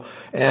pool,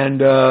 and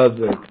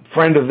the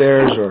friend of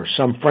theirs or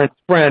some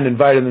friend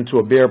invited them to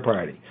a beer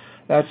party.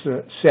 That's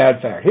a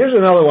sad fact. Here's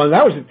another one.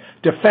 That was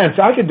defense.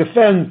 I can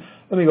defend.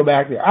 Let me go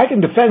back there. I can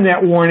defend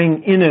that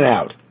warning in and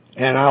out,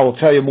 and I will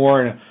tell you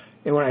more. And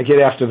when I get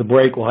after the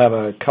break, we'll have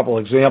a couple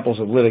examples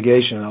of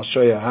litigation, and I'll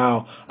show you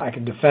how I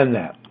can defend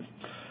that.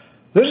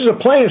 This is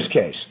a plaintiff's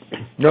case.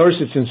 Notice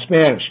it's in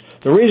Spanish.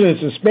 The reason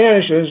it's in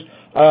Spanish is,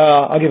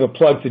 I'll give a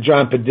plug to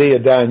John Padilla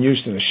down in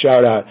Houston, a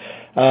shout out.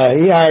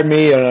 He hired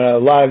me in a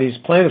lot of these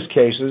plaintiff's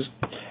cases,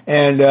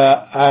 and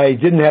I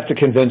didn't have to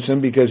convince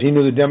him because he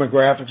knew the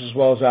demographics as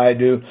well as I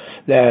do,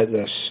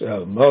 that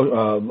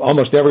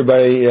almost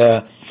everybody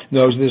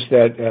knows this,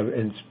 that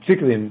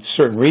particularly in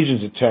certain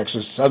regions of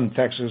Texas, southern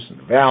Texas and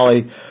the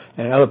Valley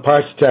and other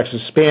parts of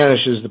Texas,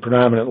 Spanish is the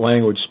predominant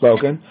language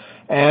spoken.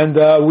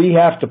 And we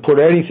have to put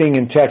anything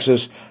in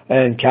Texas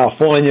and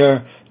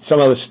California, some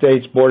other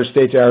states, border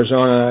states,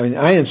 Arizona. I mean,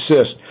 I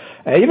insist.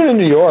 Even in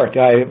New York,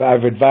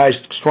 I've advised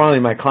strongly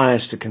my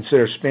clients to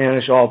consider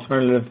Spanish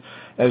alternative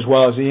as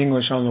well as the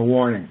English on the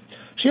warning.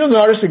 So you'll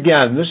notice,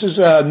 again, this is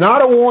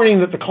not a warning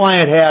that the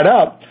client had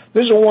up.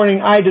 This is a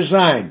warning I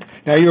designed.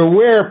 Now, you're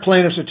aware,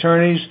 plaintiffs'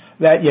 attorneys,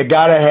 that you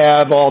got to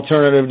have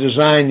alternative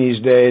design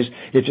these days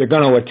if you're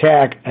going to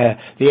attack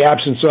the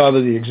absence of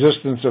or the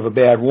existence of a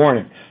bad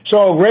warning.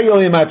 So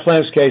regularly in my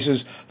plaintiffs'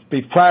 cases,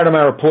 prior to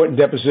my report and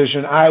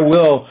deposition, I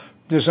will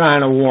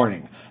design a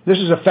warning. This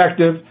is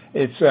effective.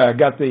 It's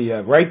got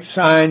the right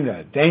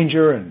sign,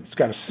 danger, and it's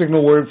got a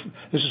signal word.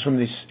 This is from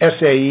the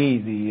SAE,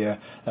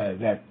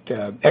 that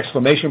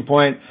exclamation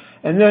point.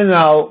 And then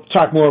I'll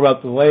talk more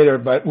about that later,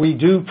 but we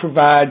do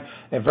provide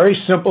a very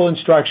simple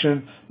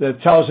instruction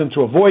that tells them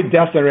to avoid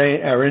death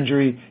or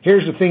injury.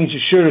 Here's the things you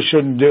should or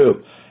shouldn't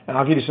do. And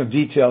I'll give you some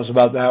details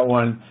about that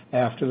one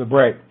after the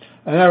break.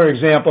 Another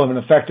example of an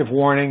effective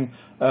warning,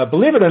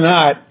 believe it or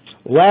not,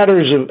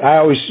 ladders, I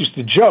always used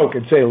to joke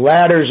and say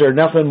ladders are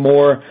nothing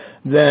more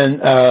than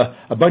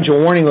a bunch of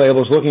warning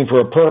labels looking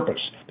for a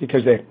purpose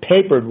because they're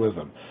papered with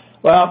them.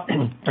 Well,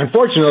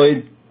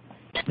 unfortunately,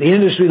 the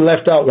industry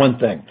left out one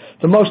thing.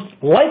 The most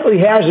likely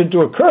hazard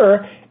to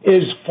occur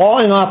is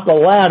falling off the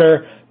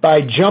ladder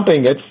by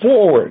jumping it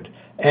forward.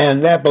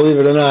 And that, believe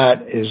it or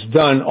not, is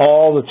done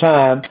all the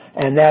time.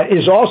 And that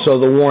is also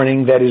the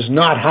warning that is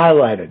not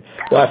highlighted.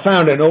 Well, I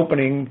found an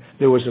opening.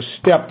 There was a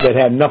step that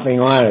had nothing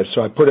on it.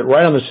 So I put it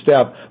right on the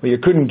step where you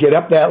couldn't get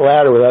up that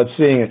ladder without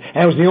seeing it.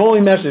 And it was the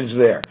only message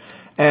there.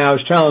 And I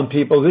was telling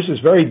people, this is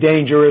very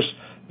dangerous.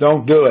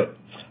 Don't do it.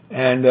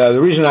 And the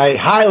reason I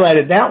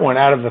highlighted that one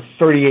out of the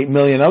 38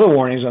 million other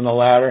warnings on the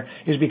ladder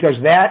is because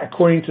that,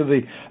 according to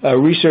the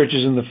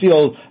researchers in the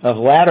field of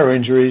ladder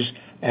injuries,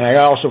 and I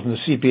got also from the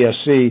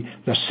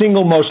CPSC, the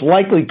single most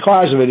likely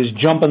cause of it is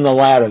jumping the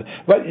ladder.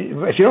 But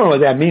if you don't know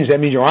what that means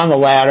you're on the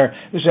ladder.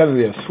 This happens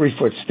to be a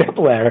 3-foot step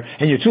ladder,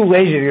 and you're too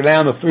lazy to get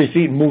down the 3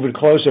 feet and move it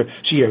closer,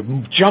 so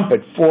you jump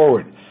it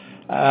forward.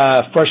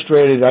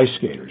 Frustrated ice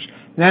skaters.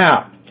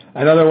 Now,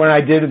 another one I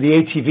did in the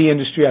ATV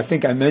industry, I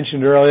think I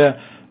mentioned earlier.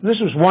 This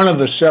was one of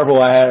the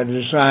several I had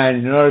to design.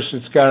 You notice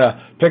it's got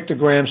a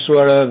pictogram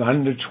sort of,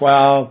 under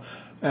 12,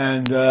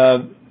 and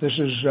this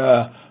is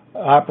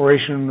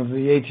operation of the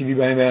ATV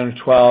by anybody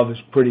under 12 is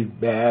pretty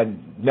bad.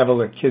 Never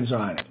let kids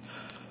on it.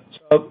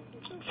 So,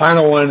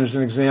 final one is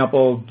an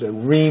example. The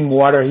Ream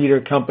water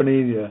heater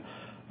company,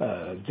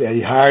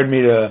 they hired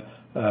me to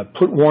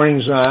put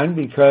warnings on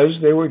because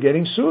they were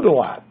getting sued a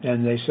lot.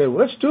 And they said,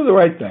 well, let's do the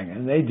right thing.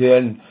 And they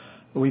did. And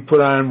we put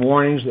on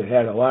warnings that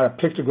had a lot of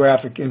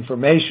pictographic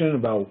information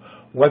about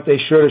what they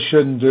should or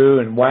shouldn't do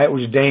and why it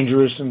was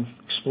dangerous and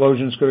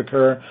explosions could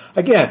occur.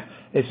 Again,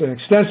 it's an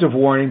extensive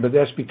warning, but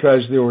that's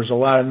because there was a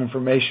lot of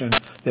information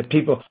that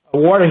people... A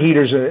water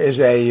heater is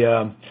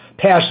a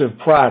passive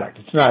product.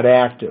 It's not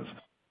active,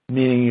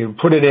 meaning you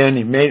put it in,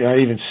 you may not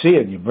even see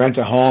it. You rent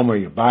a home or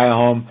you buy a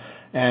home,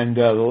 and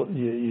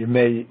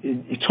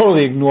you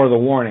totally ignore the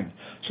warning.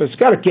 So it's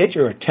got to get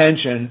your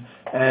attention,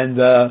 and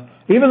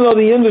even though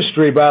the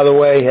industry, by the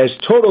way, has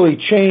totally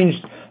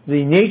changed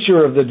the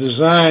nature of the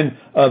design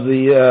of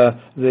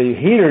the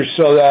heaters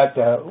so that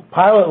the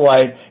pilot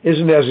light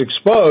isn't as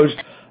exposed,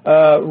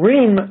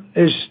 Ream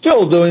is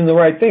still doing the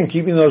right thing,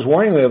 keeping those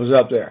warning labels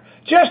up there.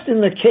 Just in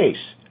the case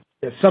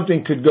that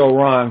something could go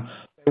wrong,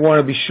 they want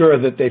to be sure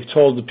that they've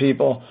told the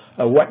people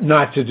what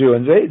not to do.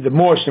 And the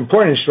most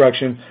important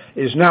instruction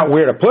is not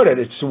where to put it,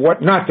 it's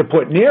what not to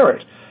put near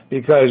it.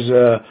 Because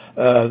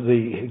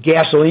the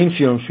gasoline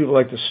fumes people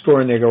like to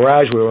store in their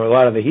garage where a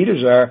lot of the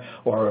heaters are,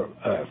 or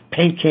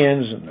paint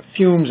cans, and the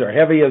fumes are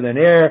heavier than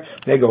air.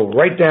 They go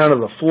right down to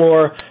the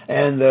floor,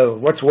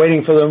 and what's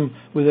waiting for them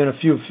within a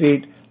few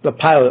feet? The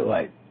pilot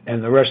light,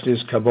 and the rest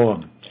is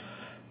kaboom.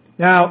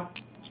 Now,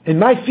 in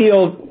my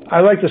field, I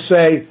like to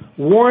say,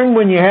 warn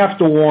when you have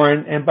to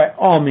warn, and by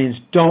all means,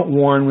 don't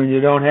warn when you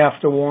don't have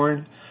to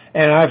warn.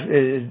 And I've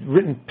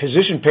written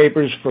position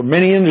papers for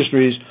many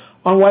industries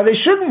on why they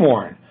shouldn't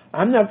warn.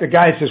 I'm not the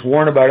guy that says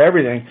warn about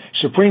everything.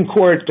 Supreme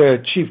Court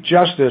Chief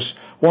Justice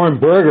Warren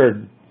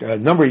Burger, a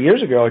number of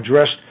years ago,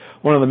 addressed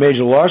one of the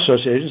major law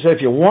associations and said,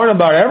 if you warn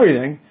about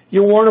everything,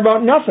 you warn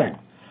about nothing.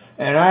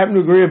 And I happen to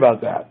agree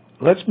about that.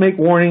 Let's make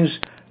warnings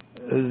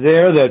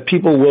there that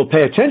people will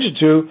pay attention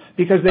to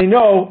because they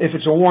know if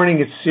it's a warning,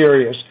 it's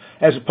serious,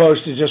 as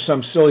opposed to just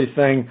some silly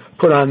thing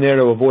put on there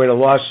to avoid a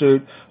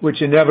lawsuit,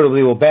 which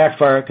inevitably will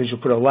backfire because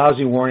you'll put a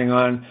lousy warning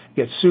on,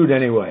 get sued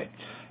anyway.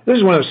 This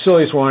is one of the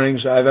silliest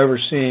warnings I've ever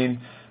seen.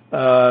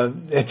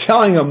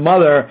 Telling a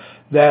mother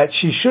that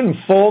she shouldn't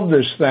fold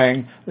this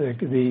thing,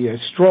 the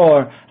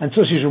stroller,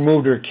 until she's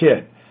removed her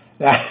kid.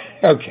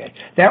 Okay,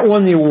 that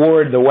won the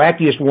award, the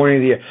wackiest warning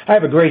of the year. I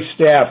have a great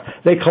staff.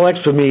 They collect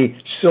for me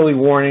silly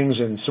warnings,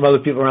 and some other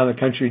people around the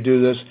country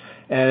do this.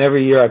 And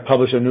every year I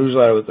publish a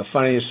newsletter with the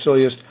funniest,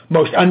 silliest,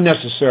 most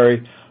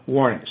unnecessary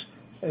warnings.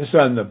 It's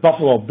on the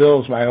Buffalo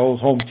Bills, my old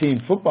home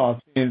team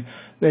football team.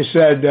 They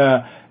said,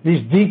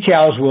 these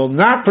decals will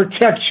not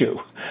protect you.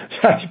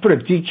 So if you put a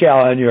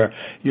decal on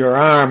your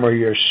arm or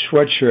your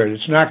sweatshirt,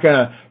 it's not going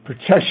to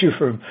protect you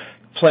from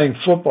playing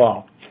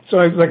football. So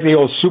like the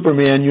old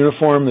Superman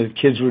uniform that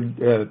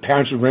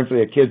parents would rent for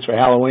their kids for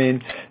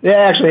Halloween. They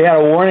actually had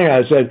a warning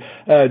on it that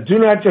said, do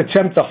not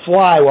attempt to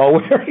fly while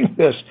wearing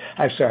this.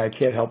 I'm sorry, I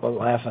can't help but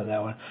laugh on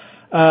that one.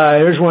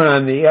 Here's one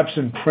on the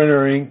Epson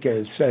printer ink.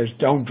 It says,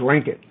 don't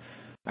drink it.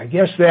 I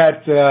guess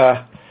that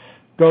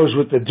goes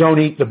with the don't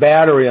eat the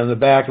battery on the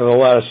back of a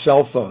lot of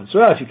cell phones.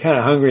 Well, if you're kind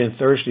of hungry and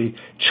thirsty,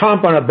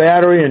 chomp on a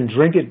battery and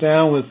drink it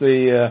down with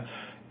the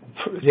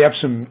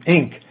Epsom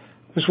ink.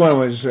 This one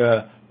was...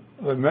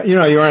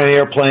 you're on an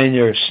airplane,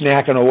 you're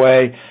snacking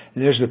away,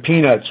 and there's the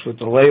peanuts with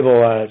the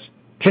label on it.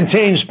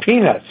 Contains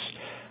peanuts.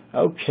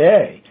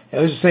 Okay. It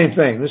was the same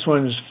thing. This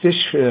one's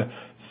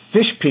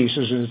fish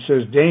pieces, and it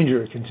says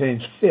danger, it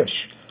contains fish.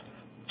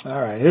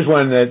 All right. Here's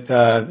one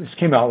that this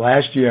came out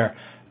last year.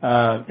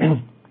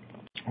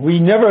 We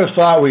never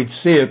thought we'd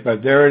see it,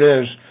 but there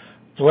it is,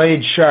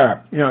 blade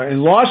sharp.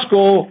 In law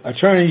school,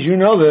 attorneys, you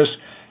know this,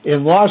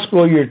 in law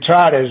school, you're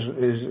taught,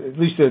 at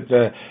least at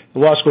the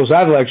law schools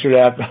I've lectured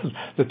at,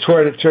 the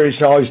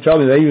attorneys always tell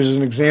me they use as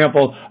an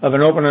example of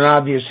an open and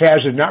obvious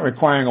hazard not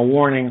requiring a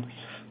warning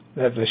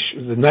that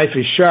the knife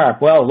is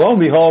sharp. Well, lo and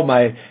behold,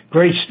 my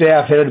great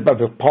staff headed by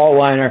Paul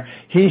Leiner,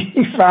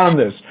 he found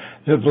this.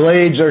 The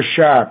blades are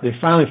sharp. They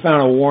finally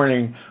found a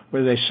warning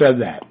where they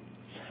said that.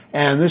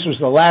 And this was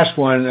the last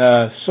one,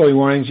 silly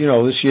warnings.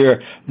 This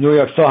year, New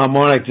York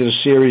Philharmonic did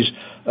a series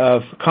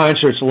of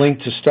concerts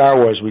linked to Star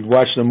Wars. We'd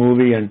watch the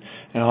movie and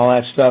all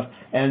that stuff.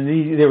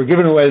 And they were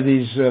giving away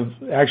these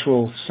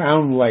actual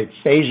sound light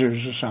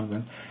phasers or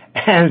something.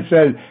 And it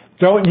said,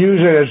 don't use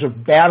it as a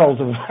battle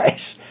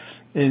device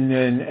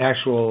in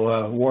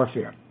actual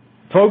warfare.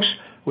 Folks,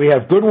 we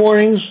have good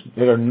warnings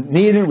that are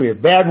needed. We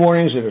have bad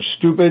warnings that are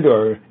stupid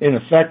or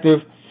ineffective.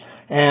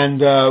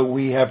 And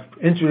we have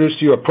introduced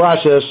to you a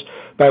process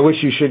by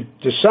which you should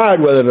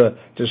decide whether to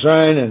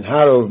design and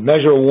how to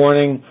measure a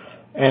warning.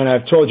 And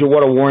I've told you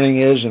what a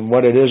warning is and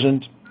what it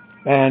isn't.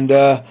 And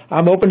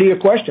I'm open to your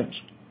questions.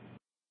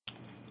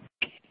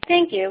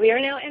 Thank you. We are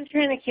now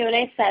entering the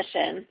Q&A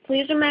session.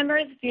 Please remember,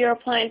 if you're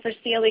applying for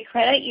CLE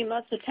credit, you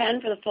must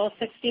attend for the full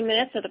 60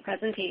 minutes of the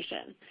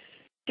presentation.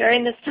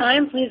 During this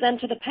time, please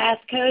enter the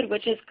passcode,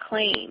 which is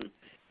CLAIM.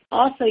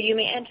 Also, you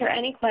may enter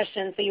any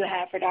questions that you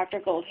have for Dr.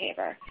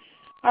 Goldhaber.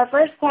 Our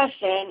first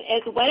question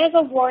is, when is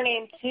a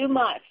warning too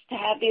much to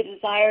have the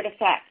desired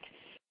effect?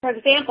 For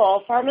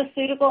example,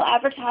 pharmaceutical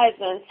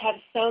advertisements have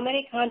so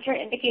many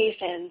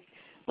contraindications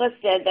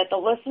listed that the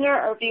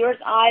listener or viewer's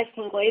eyes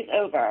can glaze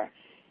over.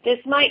 This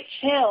might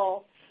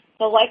chill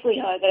the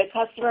likelihood that a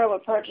customer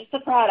would purchase the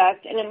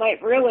product, and it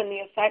might ruin the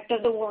effect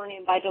of the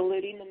warning by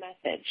diluting the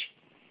message.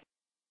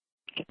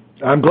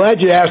 I'm glad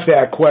you asked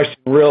that question,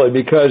 really,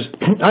 because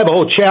I have a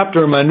whole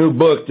chapter in my new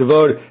book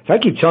devoted. If I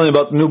keep telling you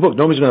about the new book,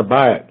 nobody's going to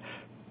buy it.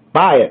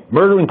 Buy it.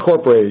 Murder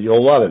Incorporated.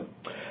 You'll love it.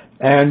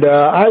 And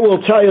I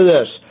will tell you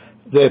this.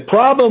 The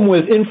problem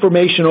with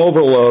information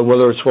overload,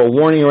 whether it's for a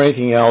warning or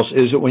anything else,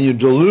 is that when you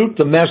dilute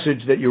the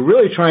message that you're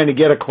really trying to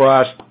get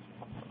across,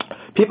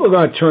 people are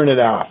going to turn it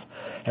off.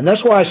 And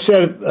that's why I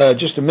said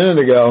just a minute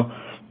ago,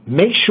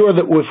 make sure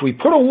that if we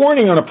put a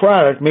warning on a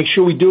product, make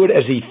sure we do it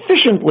as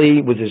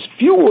efficiently with as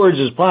few words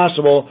as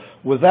possible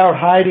without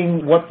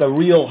hiding what the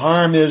real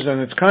harm is and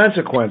its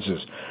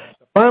consequences.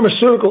 The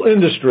pharmaceutical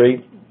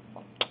industry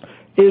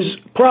is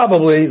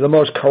probably the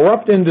most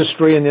corrupt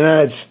industry in the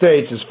United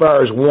States as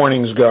far as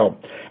warnings go.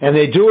 And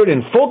they do it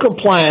in full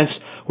compliance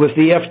with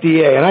the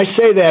FDA. And I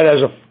say that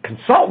as a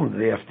consultant to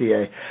the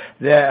FDA.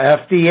 The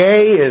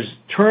FDA has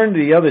turned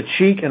the other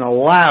cheek and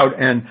allowed,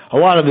 and a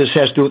lot of this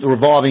has to do with the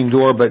revolving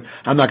door, but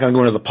I'm not going to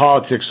go into the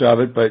politics of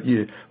it, but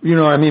you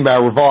know what I mean by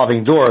a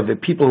revolving door. The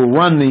people who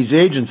run these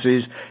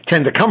agencies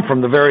tend to come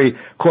from the very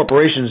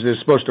corporations they're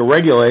supposed to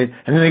regulate,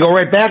 and then they go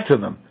right back to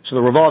them. So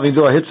the revolving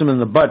door hits them in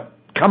the butt,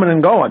 coming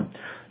and going.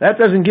 That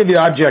doesn't give you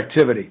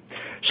objectivity.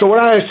 So what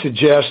I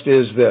suggest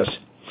is this.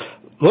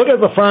 Look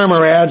at the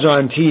farmer ads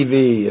on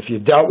TV, if you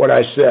doubt what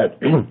I said.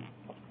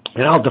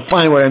 And I'll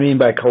define what I mean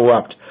by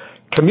corrupt.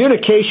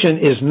 Communication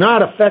is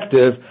not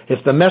effective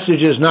if the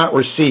message is not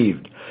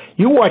received.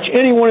 You watch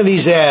any one of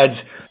these ads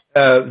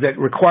that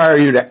require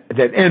you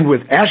that end with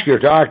ask your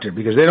doctor,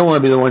 because they don't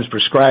want to be the ones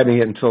prescribing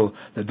it until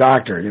the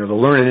doctor. You know, the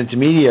learned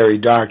intermediary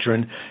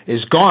doctrine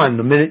is gone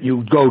the minute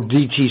you go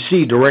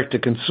DTC, direct to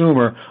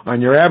consumer,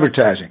 on your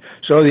advertising.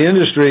 So the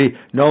industry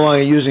no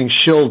longer using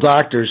shill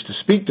doctors to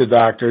speak to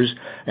doctors,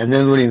 and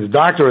then leaving the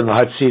doctor in the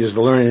hot seat as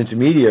the learned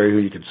intermediary who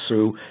you could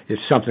sue if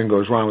something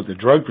goes wrong with the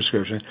drug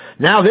prescription.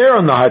 Now they're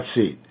on the hot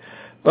seat.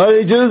 Well,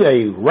 they do.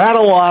 They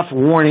rattle off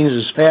warnings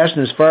as fast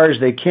and as far as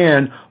they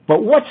can,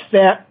 but what's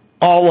that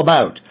all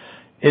about?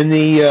 In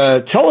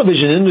the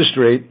television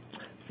industry,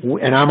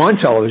 and I'm on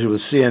television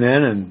with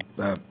CNN and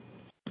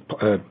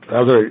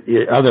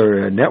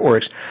other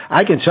networks,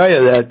 I can tell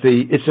you that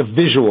it's a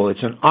visual,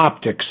 it's an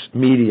optics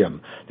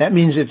medium. That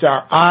means it's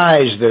our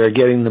eyes that are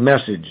getting the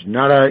message,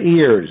 not our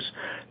ears.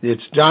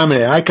 It's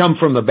dominant. I come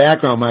from the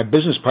background. My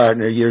business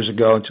partner years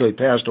ago, until he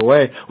passed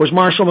away, was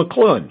Marshall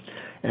McLuhan.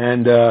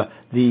 And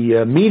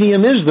the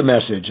medium is the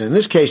message. In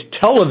this case,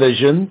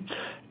 television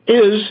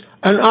is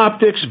an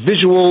optics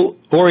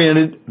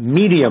visual-oriented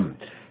medium.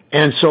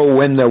 And so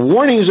when the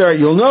warnings are,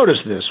 you'll notice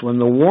this, when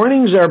the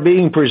warnings are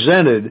being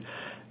presented,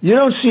 you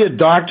don't see a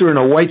doctor in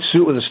a white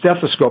suit with a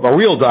stethoscope, a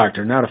real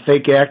doctor, not a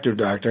fake actor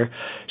doctor,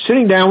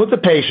 sitting down with the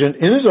patient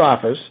in his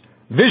office.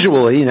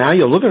 Visually, now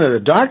you're looking at a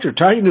doctor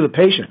talking to the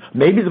patient.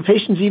 Maybe the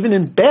patient's even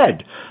in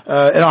bed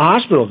at a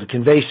hospital to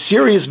convey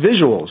serious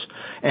visuals.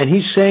 And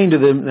he's saying to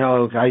them,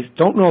 no, I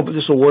don't know if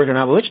this will work or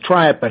not, but let's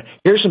try it, but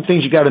here's some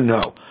things you got to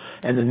know.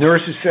 And the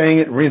nurse is saying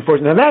it and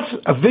reinforcing. Now, that's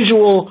a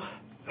visual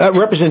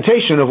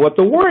representation of what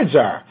the words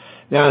are.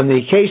 Now, in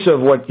the case of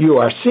what you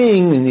are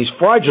seeing in these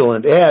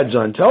fraudulent ads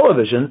on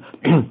television,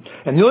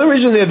 and the only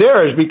reason they're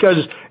there is because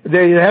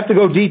they have to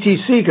go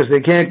DTC because they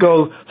can't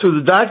go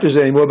through the doctors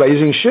anymore by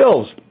using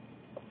shills,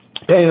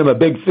 paying them a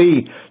big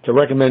fee to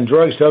recommend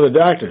drugs to other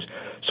doctors.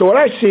 So what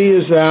I see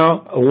is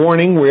now a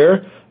warning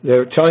where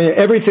they're telling you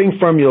everything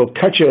from you'll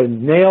cut your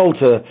nail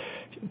to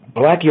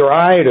black your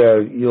eye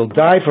to you'll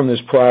die from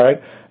this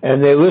product.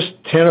 And they list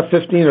 10 or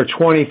 15 or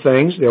 20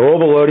 things. They're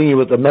overloading you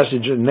with the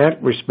message in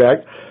that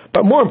respect.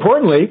 But more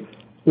importantly,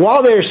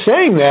 while they're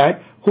saying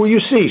that, who you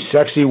see?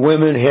 Sexy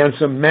women,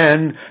 handsome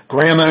men,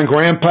 grandma and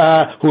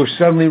grandpa who have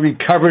suddenly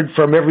recovered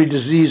from every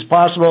disease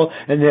possible,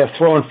 and they're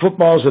throwing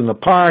footballs in the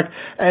park,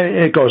 and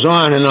it goes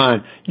on and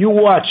on. You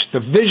watch. The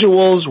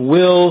visuals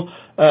will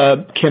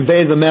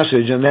convey the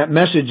message, and that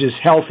message is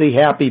healthy,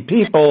 happy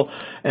people,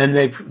 and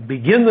they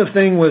begin the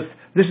thing with,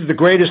 this is the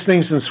greatest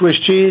thing since Swiss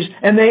cheese,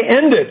 and they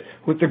end it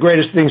with the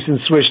greatest thing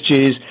since Swiss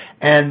cheese,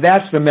 and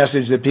that's the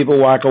message that people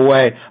walk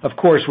away, of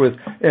course, with,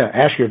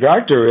 ask your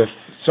doctor if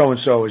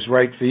so-and-so is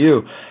right for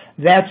you.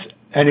 That's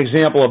an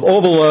example of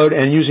overload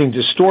and using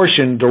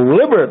distortion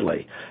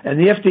deliberately. And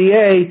the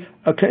FDA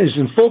is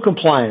in full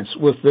compliance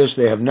with this.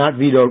 They have not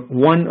vetoed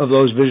one of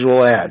those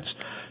visual ads.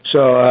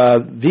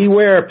 So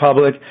beware,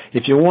 public,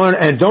 if you want,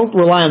 and don't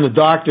rely on the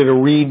doctor to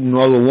read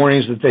all the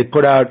warnings that they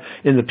put out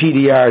in the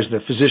PDRs, the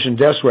physician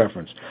desk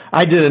reference.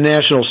 I did a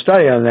national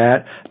study on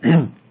that.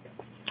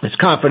 It's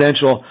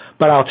confidential,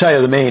 but I'll tell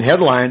you the main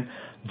headline.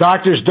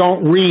 Doctors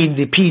don't read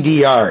the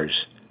PDRs.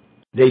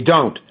 They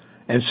don't.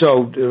 And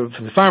so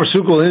for the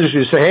pharmaceutical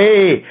industry to say,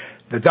 hey,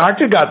 the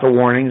doctor got the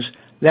warnings,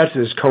 that's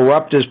as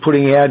corrupt as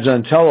putting ads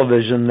on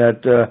television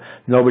that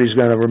nobody's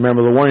going to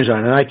remember the warnings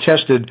on. And I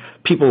tested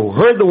people who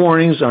heard the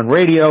warnings on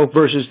radio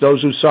versus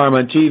those who saw them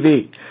on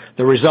TV.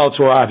 The results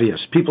were obvious.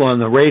 People on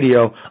the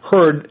radio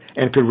heard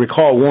and could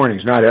recall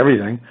warnings, not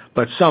everything,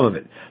 but some of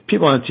it.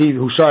 People on TV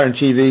who saw it on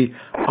TV,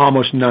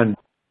 almost none.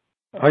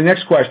 All right,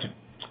 next question.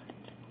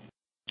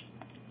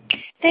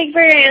 Thank you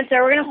for your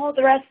answer. We're going to hold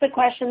the rest of the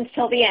questions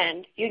till the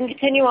end. You can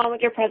continue on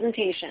with your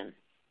presentation.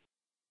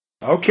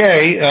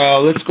 Okay,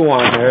 let's go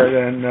on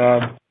there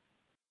and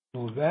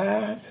move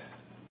that.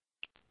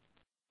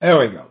 There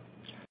we go.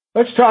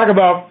 Let's talk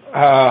about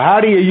how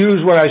do you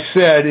use what I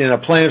said in a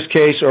plaintiff's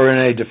case or in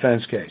a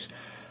defense case.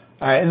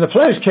 All right, in the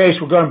plaintiff's case,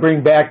 we're going to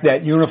bring back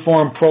that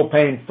uniform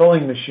propane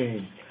filling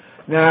machine.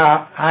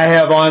 Now, I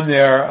have on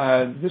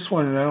there, this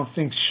one I don't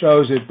think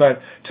shows it,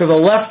 but to the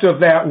left of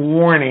that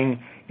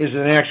warning is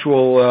an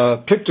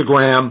actual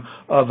pictogram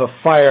of a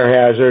fire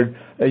hazard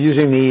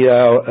using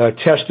the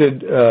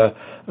tested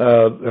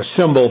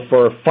symbol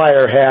for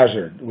fire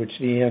hazard, which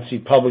the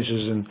ANSI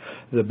publishes in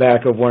the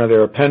back of one of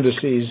their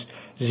appendices,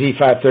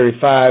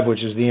 Z535,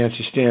 which is the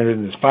ANSI standard,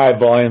 and there's 5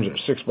 volumes or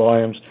 6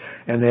 volumes,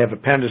 and they have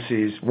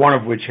appendices, one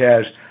of which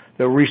has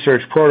the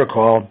research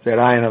protocol that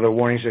I and other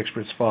warnings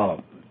experts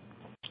follow.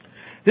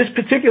 This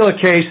particular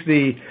case,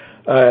 the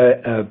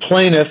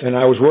plaintiff, and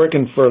I was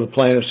working for the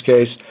plaintiff's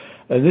case,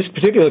 in this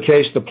particular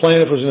case, the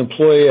plaintiff was an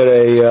employee at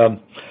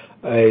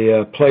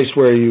a place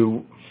where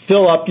you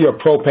fill up your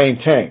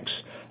propane tanks.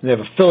 And they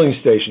have a filling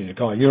station, you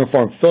call it a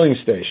uniform filling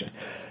station.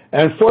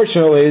 And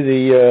unfortunately,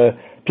 the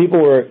people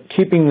were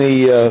keeping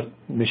the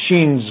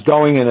machines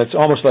going, and it's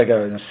almost like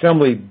an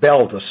assembly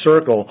belt, a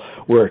circle,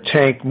 where a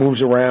tank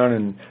moves around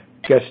and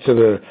gets to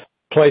the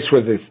place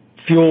where the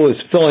fuel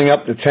is filling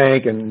up the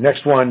tank, and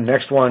next one,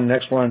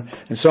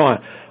 and so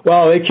on.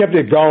 Well, they kept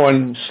it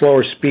going,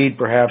 slower speed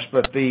perhaps,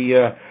 but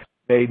the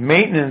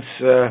maintenance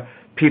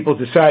people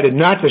decided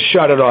not to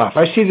shut it off.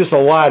 I see this a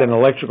lot in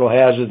electrical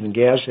hazards and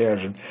gas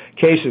hazard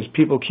cases.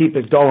 People keep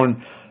it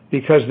going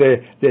because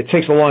it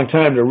takes a long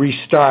time to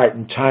restart,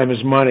 and time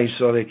is money,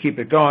 so they keep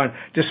it going,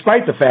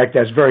 despite the fact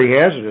that's very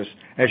hazardous,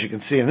 as you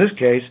can see in this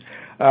case.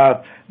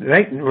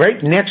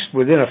 Right next,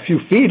 within a few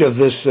feet of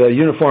this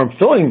uniform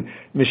filling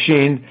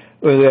machine,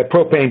 with the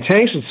propane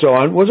tanks and so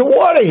on, was a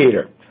water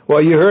heater.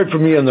 Well, you heard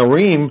from me on the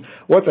ream,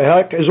 what the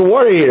heck is a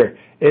water heater?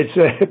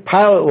 It's a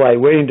pilot light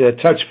waiting to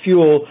touch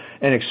fuel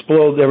and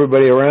explode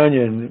everybody around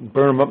you and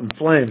burn them up in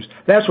flames.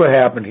 That's what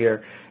happened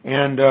here.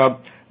 And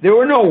there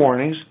were no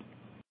warnings.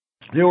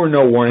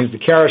 The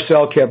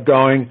carousel kept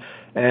going,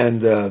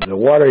 and the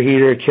water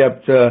heater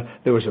kept,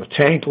 there was a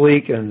tank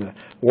leak, and the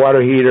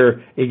water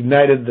heater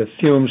ignited the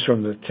fumes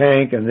from the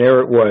tank, and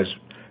there it was,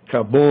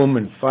 kaboom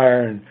and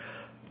fire. And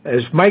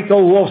as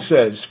Michael Wolff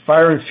says,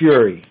 fire and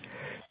fury.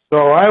 So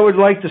I would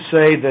like to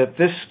say that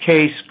this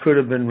case could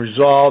have been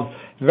resolved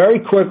very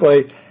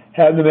quickly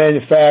had the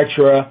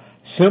manufacturer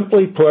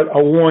simply put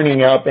a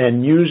warning up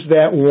and use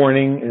that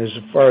warning as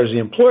far as the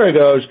employer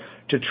goes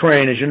to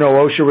train. As you know,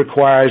 OSHA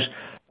requires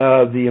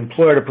the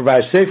employer to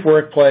provide a safe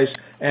workplace,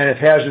 and if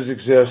hazards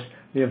exist,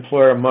 the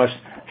employer must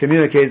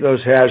communicate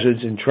those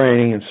hazards in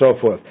training and so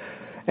forth.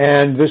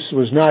 And this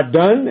was not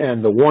done,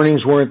 and the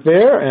warnings weren't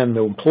there, and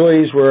the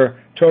employees were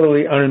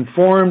totally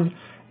uninformed,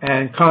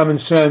 and common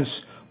sense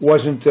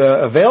wasn't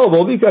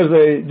available because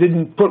they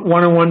didn't put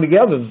one and one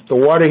together. The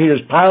water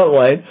heater's pilot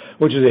light,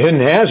 which is a hidden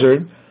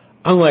hazard,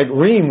 unlike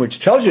REAM, which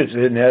tells you it's a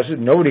hidden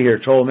hazard, nobody here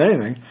told them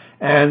anything,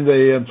 and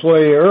the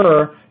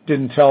employer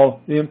didn't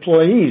tell the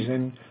employees,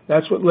 and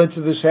that's what led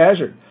to this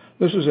hazard.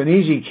 This was an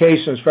easy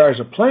case as far as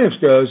the plaintiff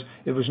goes.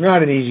 It was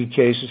not an easy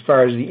case as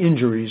far as the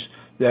injuries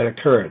that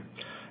occurred.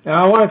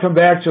 Now, I want to come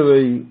back to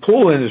the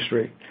pool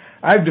industry.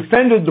 I've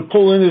defended the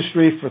pool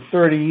industry for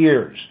 30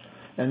 years.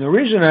 And the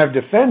reason I've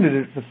defended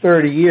it for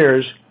 30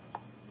 years,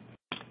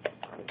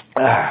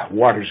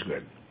 water's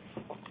good,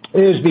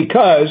 is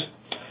because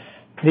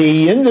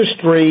the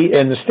industry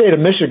in the state of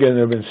Michigan,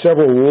 there have been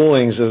several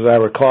rulings, as I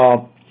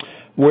recall,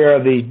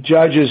 where the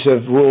judges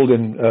have ruled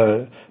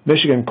in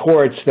Michigan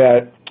courts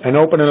that an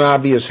open and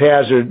obvious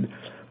hazard,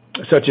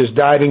 such as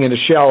diving into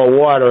shallow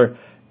water,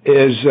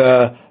 is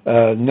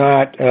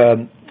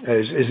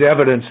is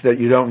evidence that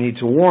you don't need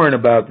to warn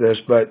about this.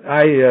 But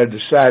I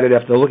decided,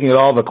 after looking at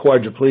all the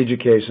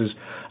quadriplegia cases,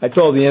 I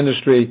told the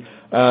industry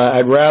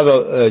I'd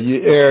rather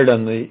you erred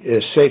on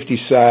the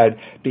safety side,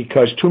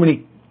 because too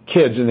many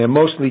kids, and they're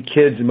mostly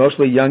kids and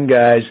mostly young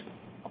guys,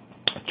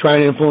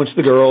 trying to influence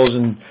the girls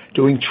and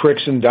doing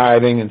tricks and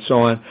diving and so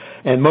on.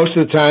 And most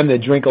of the time they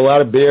drink a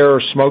lot of beer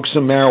or smoke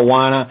some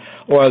marijuana,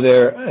 or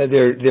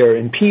they're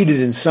impeded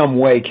in some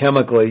way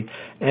chemically,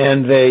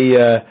 and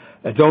they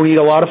don't eat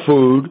a lot of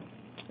food.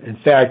 In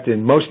fact,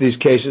 in most of these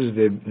cases,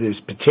 there's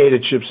potato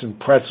chips and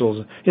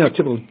pretzels,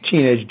 typical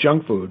teenage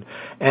junk food.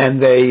 And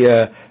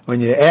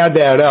when you add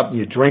that up,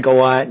 you drink a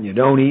lot and you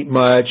don't eat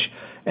much,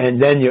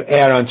 and then you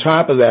add on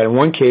top of that, in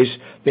one case,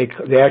 they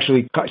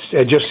actually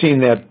had just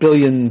seen that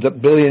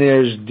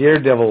Billionaire's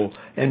Daredevil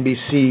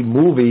NBC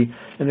movie,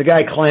 and the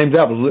guy climbed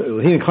up. He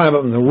didn't climb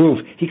up on the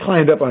roof. He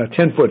climbed up on a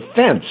 10-foot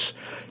fence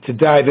to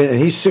dive in,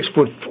 and he's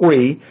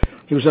 6'3".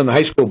 He was on the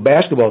high school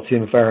basketball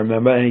team, if I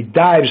remember, and he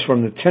dives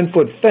from the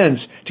 10-foot fence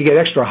to get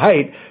extra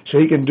height so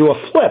he can do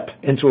a flip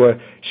into a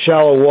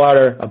shallow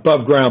water,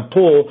 above-ground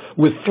pool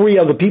with 3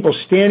 other people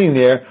standing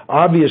there,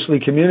 obviously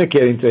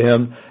communicating to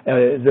him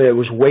that it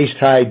was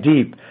waist-high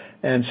deep.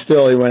 And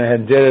still he went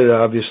ahead and did it,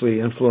 obviously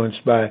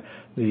influenced by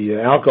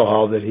the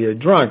alcohol that he had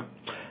drunk.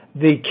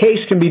 The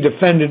case can be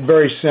defended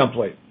very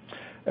simply.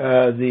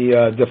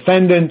 The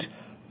defendant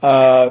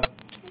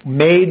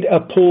made a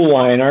pool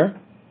liner,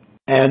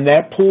 and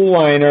that pool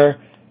liner,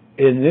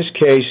 in this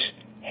case,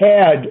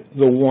 had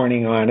the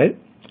warning on it,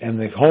 and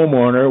the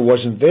homeowner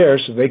wasn't there,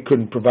 so they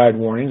couldn't provide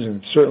warnings,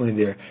 and certainly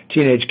their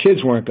teenage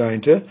kids weren't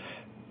going to.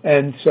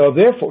 And so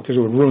therefore, because it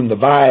would ruin the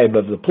vibe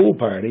of the pool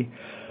party,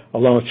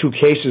 along with 2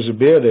 cases of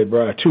beer they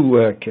brought,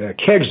 2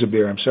 kegs of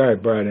beer,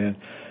 brought in.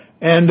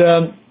 And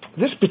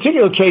this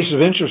particular case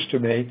of interest to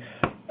me,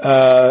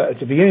 at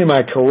the beginning of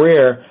my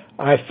career,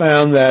 I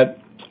found that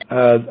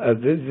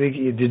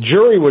the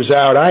jury was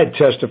out. I had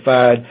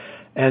testified,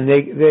 and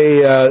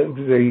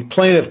the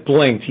plaintiff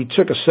blinked. He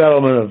took a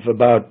settlement of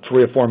about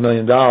 $3 or $4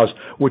 million,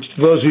 which,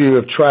 to those of you who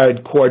have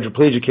tried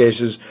quadriplegia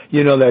cases,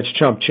 that's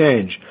chump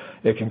change.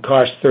 It can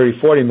cost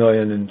 $30-40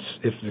 million, and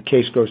if the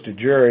case goes to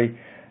jury,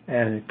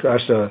 and it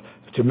costs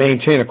to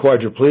maintain a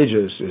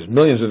quadriplegia is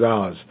millions of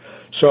dollars.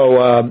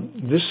 So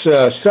this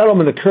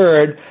settlement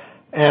occurred,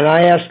 and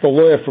I asked the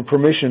lawyer for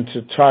permission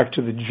to talk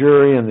to the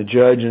jury and the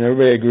judge, and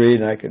everybody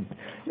agreed, and I could,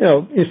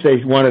 if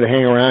they wanted to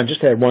hang around,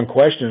 just had one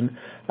question.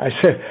 I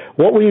said,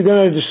 what were you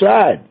going to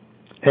decide?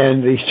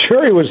 And the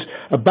jury was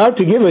about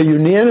to give a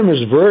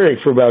unanimous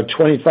verdict for about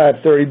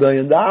 $25-30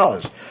 million,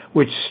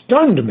 which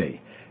stunned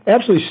me,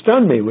 absolutely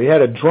stunned me. We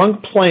had a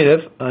drunk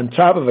plaintiff on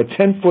top of a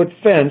 10-foot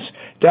fence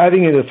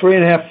diving into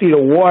 3.5 feet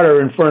of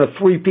water in front of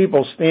 3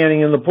 people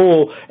standing in the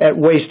pool at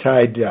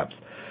waist-high depth.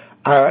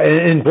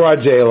 In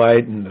broad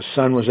daylight, and the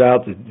sun was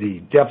out,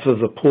 the depth of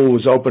the pool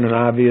was open and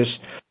obvious.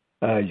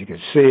 You could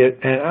see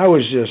it, and I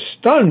was just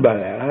stunned by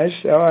that.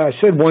 I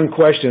said one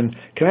question,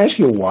 can I ask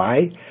you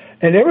why?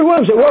 And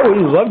everyone said, well,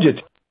 we loved your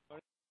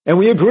testimony, and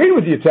we agreed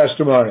with your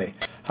testimony.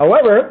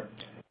 However,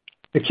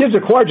 the kid's a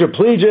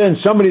quadriplegia, and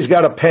somebody's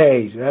got to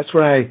pay. That's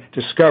when I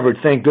discovered,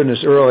 thank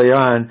goodness, early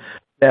on,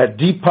 that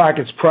deep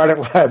pockets product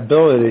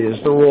liability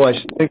is the rule I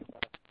stick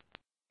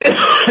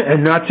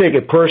and not take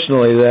it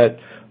personally that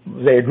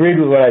they agreed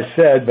with what I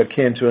said but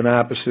came to an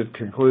opposite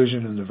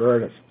conclusion in the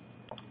verdict.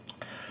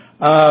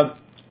 I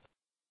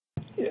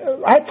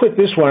put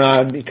this one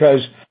on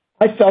because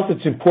I felt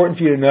it's important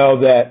for you to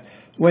know that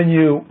when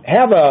you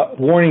have a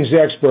warnings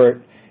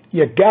expert,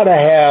 you've got to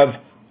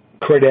have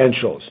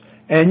credentials.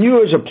 And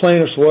you as a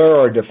plaintiff's lawyer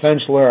or a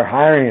defense lawyer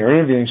hiring or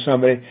interviewing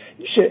somebody,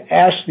 you should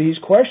ask these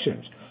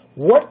questions.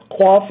 What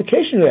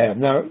qualification do they have?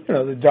 Now,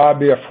 the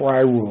Daubert-Frye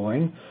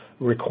ruling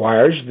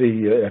requires at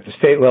the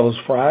state level's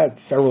Frye, at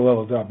the federal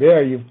level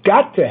Daubert, you've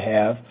got to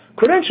have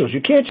credentials.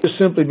 You can't just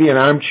simply be an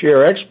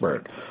armchair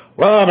expert.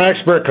 Well, I'm an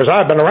expert because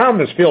I've been around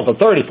this field for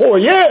 34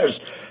 years.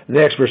 And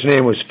the expert's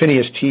name was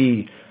Phineas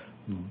T.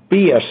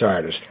 B.S.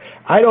 Artist.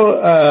 I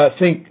don't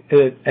think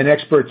an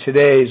expert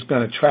today is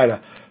going to try to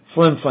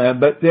flim-flam,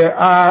 but there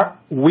are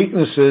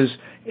weaknesses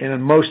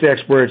in most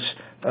experts'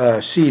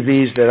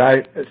 CVs that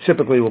I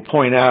typically will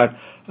point out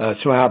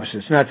to my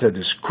opposites, not to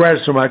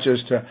discredit so much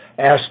as to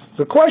ask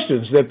the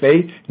questions that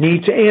they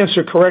need to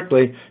answer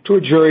correctly to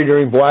a jury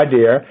during voir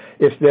dire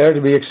if they're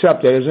to be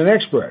accepted as an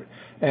expert.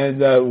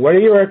 And what are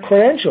your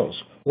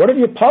credentials? What have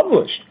you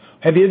published?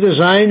 Have you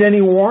designed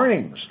any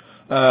warnings?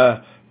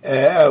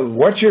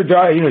 What's your,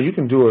 you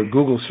can do a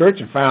Google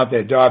search and find out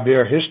their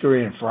Daubert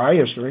history and Frye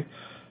history,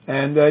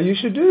 and you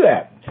should do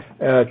that.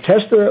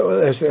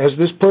 Has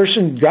this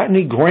person got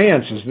any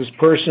grants? Is this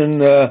person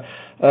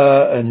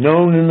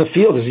known in the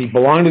field? Does he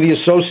belong to the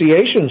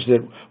associations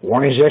that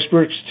warnings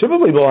experts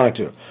typically belong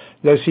to?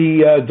 Does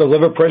he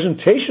deliver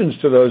presentations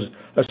to those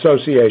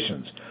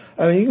associations?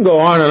 I mean, you can go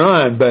on and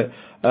on, but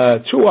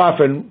too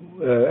often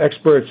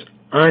experts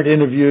aren't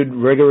interviewed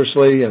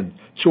rigorously, and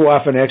too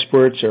often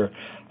experts are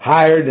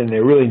hired and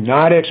they're really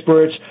not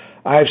experts.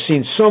 I've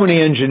seen so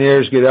many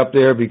engineers get up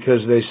there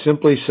because they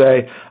simply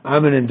say,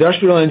 I'm an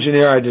industrial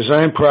engineer, I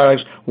design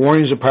products,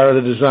 warnings are part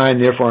of the design,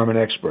 therefore I'm an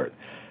expert.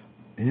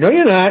 No,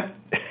 you're not.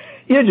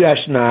 You're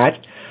just not.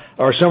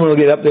 Or someone will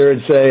get up there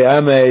and say,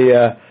 I'm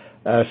a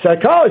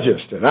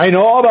psychologist, and I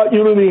know all about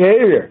human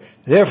behavior,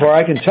 therefore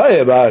I can tell you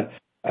about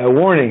a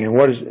warning and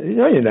what is.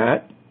 No, you're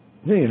not.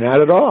 No, you're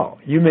not at all.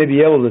 You may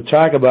be able to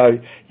talk about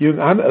you.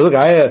 I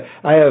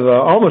have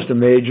almost a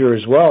major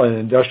as well in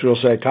industrial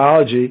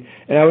psychology,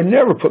 and I would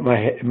never put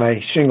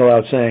my shingle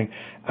out saying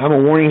I'm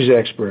a warnings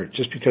expert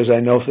just because I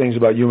know things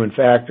about human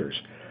factors.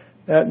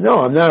 No,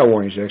 I'm not a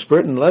warnings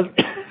expert unless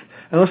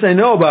I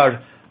know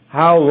about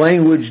how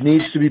language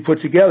needs to be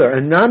put together.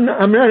 And I'm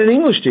not an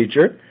English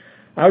teacher.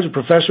 I was a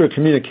professor of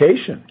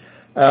communication.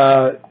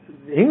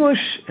 English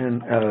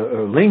and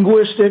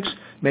linguistics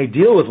may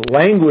deal with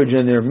language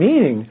and their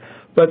meaning,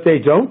 but they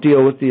don't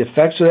deal with the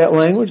effects of that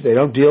language. They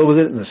don't deal with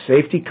it in the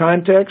safety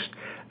context.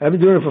 I've been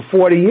doing it for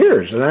 40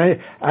 years, and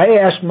I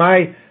ask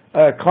my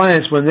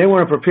clients when they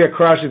want to prepare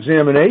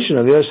cross-examination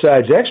of the other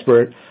side's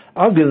expert,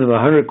 I'll give them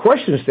 100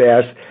 questions to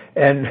ask,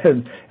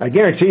 and I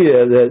guarantee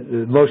you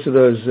that most of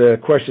those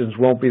questions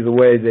won't be the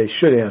way they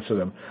should answer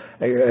them,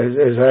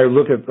 as I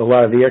look at a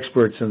lot of the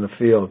experts in the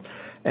field.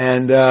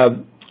 And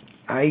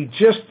I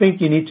just think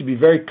you need to be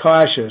very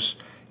cautious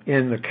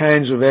in the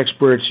kinds of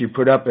experts you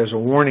put up as a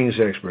warnings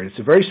expert. It's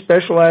a very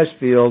specialized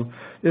field.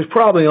 There's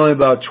probably only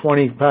about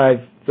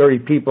 25, 30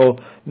 people,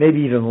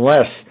 maybe even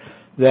less,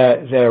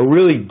 that are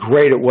really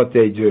great at what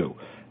they do.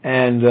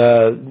 And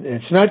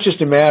it's not just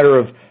a matter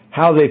of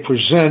how they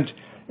present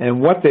and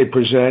what they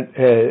present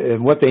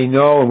and what they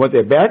know and what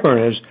their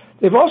background is.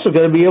 They've also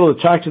got to be able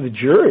to talk to the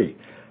jury.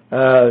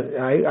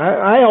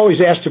 I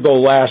always ask to go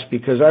last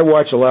because I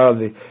watch a lot of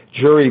the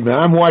jury.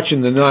 I'm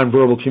watching the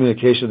nonverbal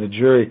communication of the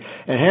jury,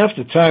 and half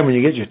the time when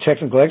you get your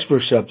technical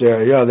experts up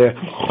there,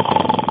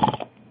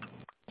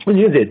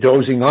 they're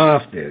dozing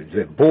off,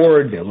 they're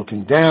bored, they're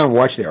looking down,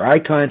 watch their eye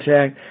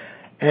contact,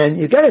 and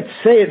you got to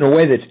say it in a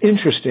way that's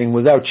interesting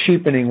without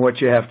cheapening what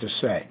you have to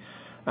say.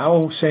 I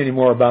won't say any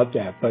more about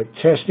that, but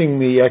testing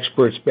the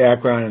expert's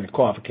background and the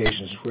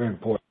qualifications is very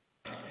important.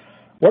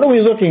 What are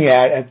we looking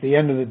at the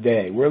end of the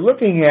day? We're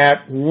looking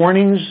at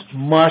warnings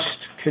must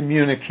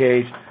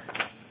communicate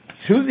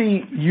to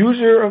the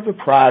user of the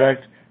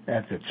product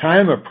at the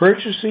time of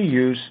purchase or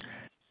use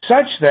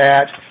such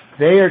that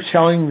they are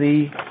telling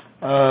the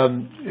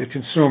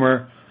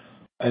consumer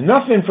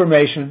enough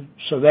information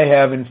so they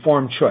have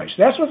informed choice.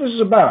 That's what this is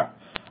about.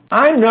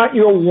 I'm not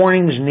your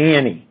warnings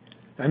nanny.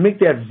 I make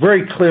that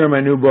very clear in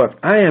my new book.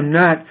 I am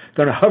not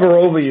going to hover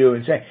over you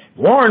and say,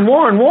 warn,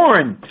 warn,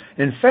 warn.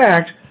 In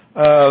fact,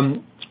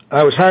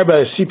 I was hired by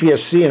the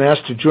CPSC and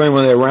asked to join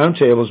one of their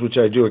roundtables, which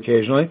I do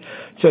occasionally,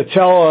 to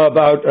tell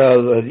about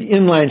the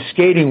inline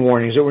skating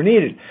warnings that were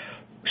needed.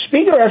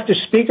 Speaker after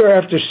speaker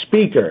after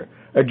speaker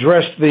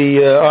addressed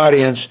the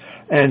audience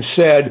and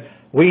said,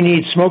 we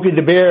need Smokey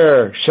the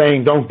Bear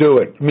saying don't do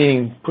it,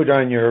 meaning put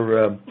on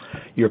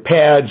your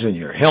pads and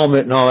your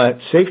helmet and all that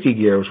safety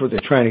gear was what they're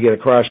trying to get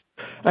across.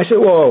 I said,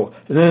 whoa.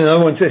 And then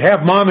another one said,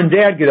 have mom and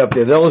dad get up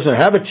there. They'll listen.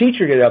 Have a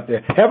teacher get up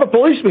there. Have a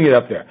policeman get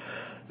up there.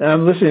 And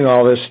I'm listening to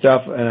all this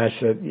stuff, and I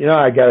said,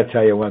 I got to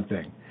tell you one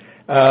thing.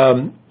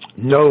 No,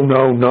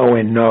 no, no,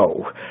 and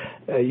no.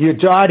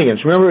 Your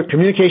audience, remember,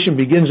 communication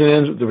begins and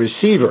ends with the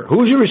receiver.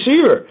 Who's your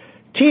receiver?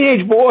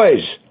 Teenage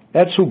boys.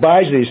 That's who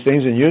buys these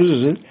things and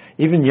uses it.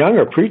 Even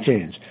younger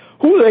preteens.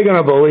 Who are they going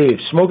to believe?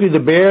 Smokey the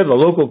Bear, the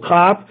local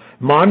cop,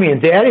 mommy and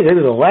daddy?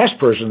 They're the last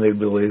person they'd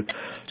believe.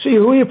 So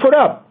who you put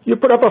up? You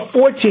put up a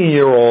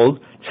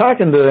 14-year-old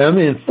talking to them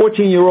in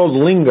 14-year-old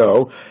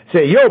lingo.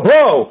 Say, yo,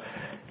 bro!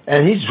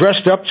 And he's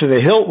dressed up to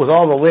the hilt with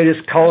all the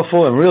latest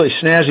colorful and really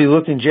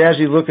snazzy-looking,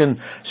 jazzy-looking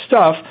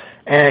stuff.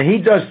 And he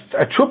does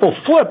a triple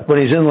flip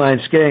when he's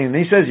inline skating. And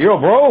he says, yo,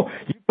 bro,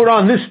 you put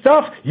on this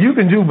stuff, you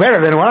can do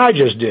better than what I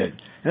just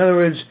did. In other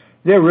words,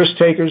 they're risk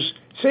takers.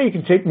 Say you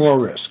can take more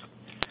risk.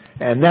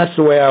 And that's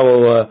the way I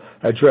will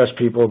address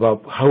people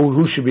about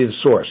who should be the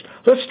source.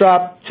 Let's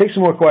stop. Take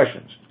some more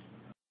questions.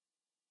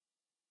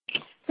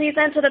 Please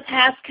enter the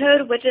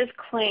passcode, which is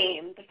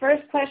claim. The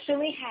first question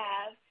we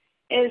have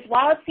is,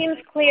 while it seems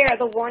clear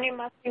the warning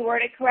must be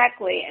worded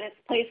correctly and its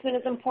placement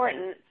is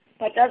important,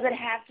 but does it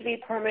have to be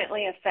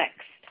permanently affixed?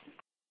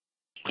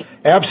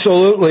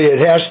 Absolutely. It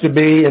has to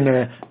be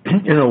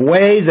in a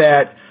way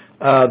that,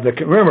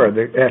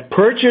 at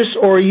purchase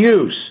or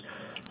use,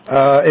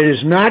 it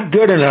is not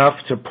good enough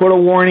to put a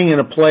warning in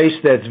a place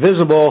that's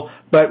visible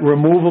but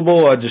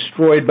removable or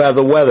destroyed by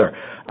the weather.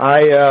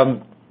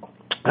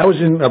 I was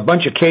in a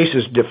bunch of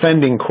cases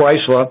defending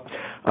Chrysler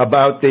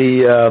about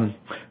the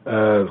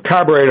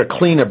carburetor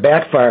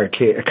backfire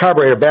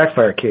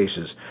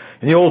cases.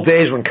 In the old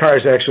days when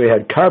cars actually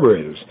had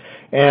carburetors.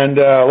 And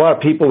a lot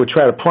of people would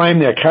try to prime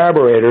their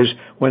carburetors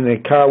when the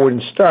car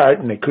wouldn't start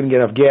and they couldn't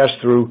get enough gas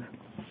through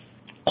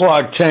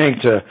clogged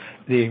tank to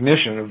the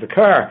ignition of the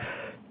car.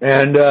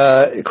 And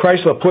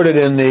Chrysler put it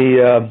in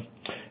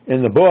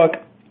the book,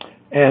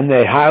 and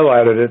they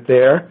highlighted it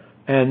there.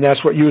 And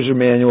that's what user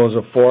manuals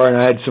are for. And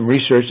I had some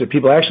research that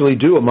people actually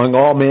do among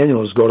all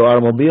manuals. Go to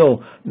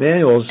automobile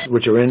manuals,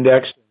 which are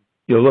indexed.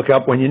 You'll look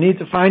up when you need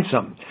to find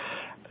something.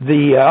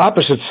 The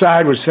opposite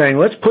side was saying,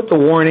 let's put the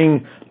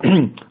warning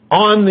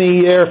on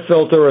the air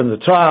filter in the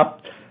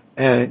top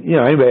And,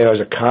 anybody who has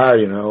a car,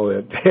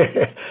 a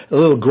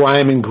little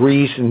grime and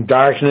grease and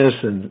darkness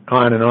and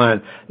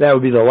on, that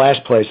would be the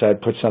last place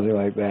I'd put something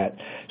like that.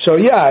 So,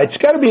 yeah, it's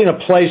got to be in a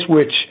place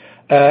which,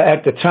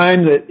 at the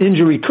time that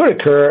injury could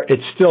occur,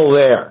 it's still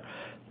there.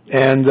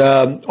 And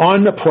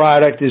on the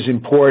product is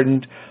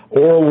important.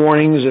 Oral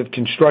warnings of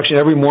construction.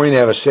 Every morning they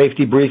have a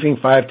safety briefing,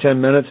 5-10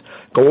 minutes,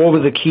 go over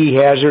the key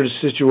hazardous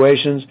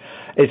situations.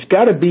 It's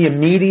got to be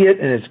immediate,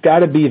 and it's got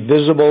to be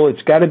visible.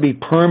 It's got to be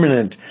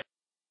permanent,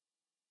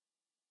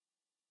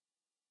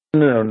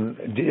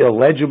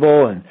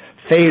 illegible, and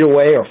fade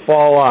away or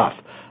fall off.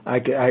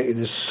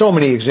 There's so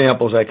many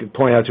examples I could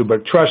point out to,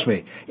 but trust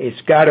me,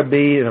 it's got to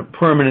be in a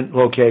permanent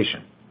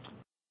location.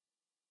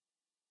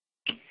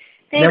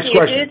 Thank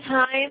you. Due to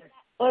time,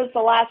 was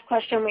the last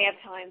question we have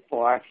time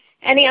for.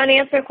 Any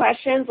unanswered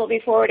questions will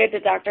be forwarded to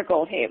Dr.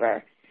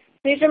 Goldhaber.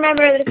 Please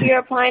remember that if you are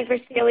applying for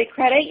CLE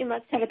credit, you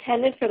must have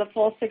attended for the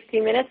full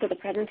 60 minutes of the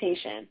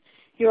presentation.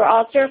 You are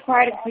also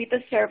required to complete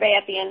the survey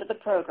at the end of the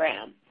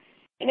program.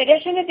 In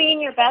addition to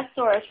being your best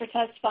source for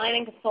testifying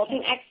and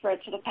consulting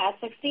experts for the past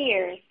 60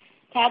 years,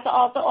 TASA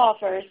also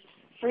offers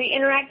free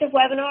interactive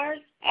webinars,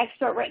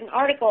 expert written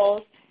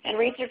articles, and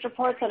research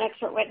reports on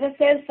expert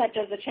witnesses, such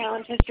as the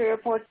Challenge History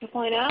Report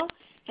 2.0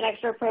 and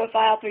Expert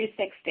Profile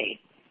 360.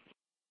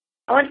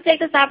 I want to take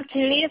this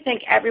opportunity to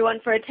thank everyone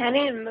for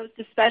attending, and most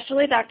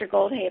especially Dr.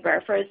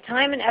 Goldhaber for his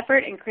time and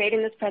effort in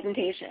creating this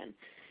presentation.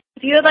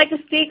 If you would like to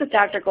speak with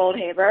Dr.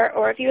 Goldhaber,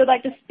 or if you would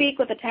like to speak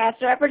with a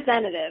TASA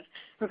representative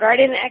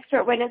regarding an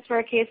expert witness for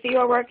a case that you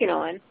are working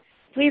on,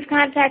 please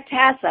contact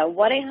TASA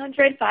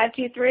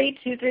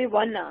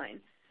 1-800-523-2319.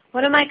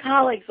 One of my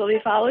colleagues will be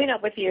following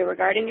up with you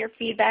regarding your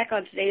feedback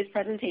on today's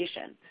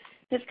presentation.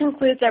 This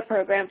concludes our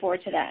program for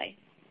today.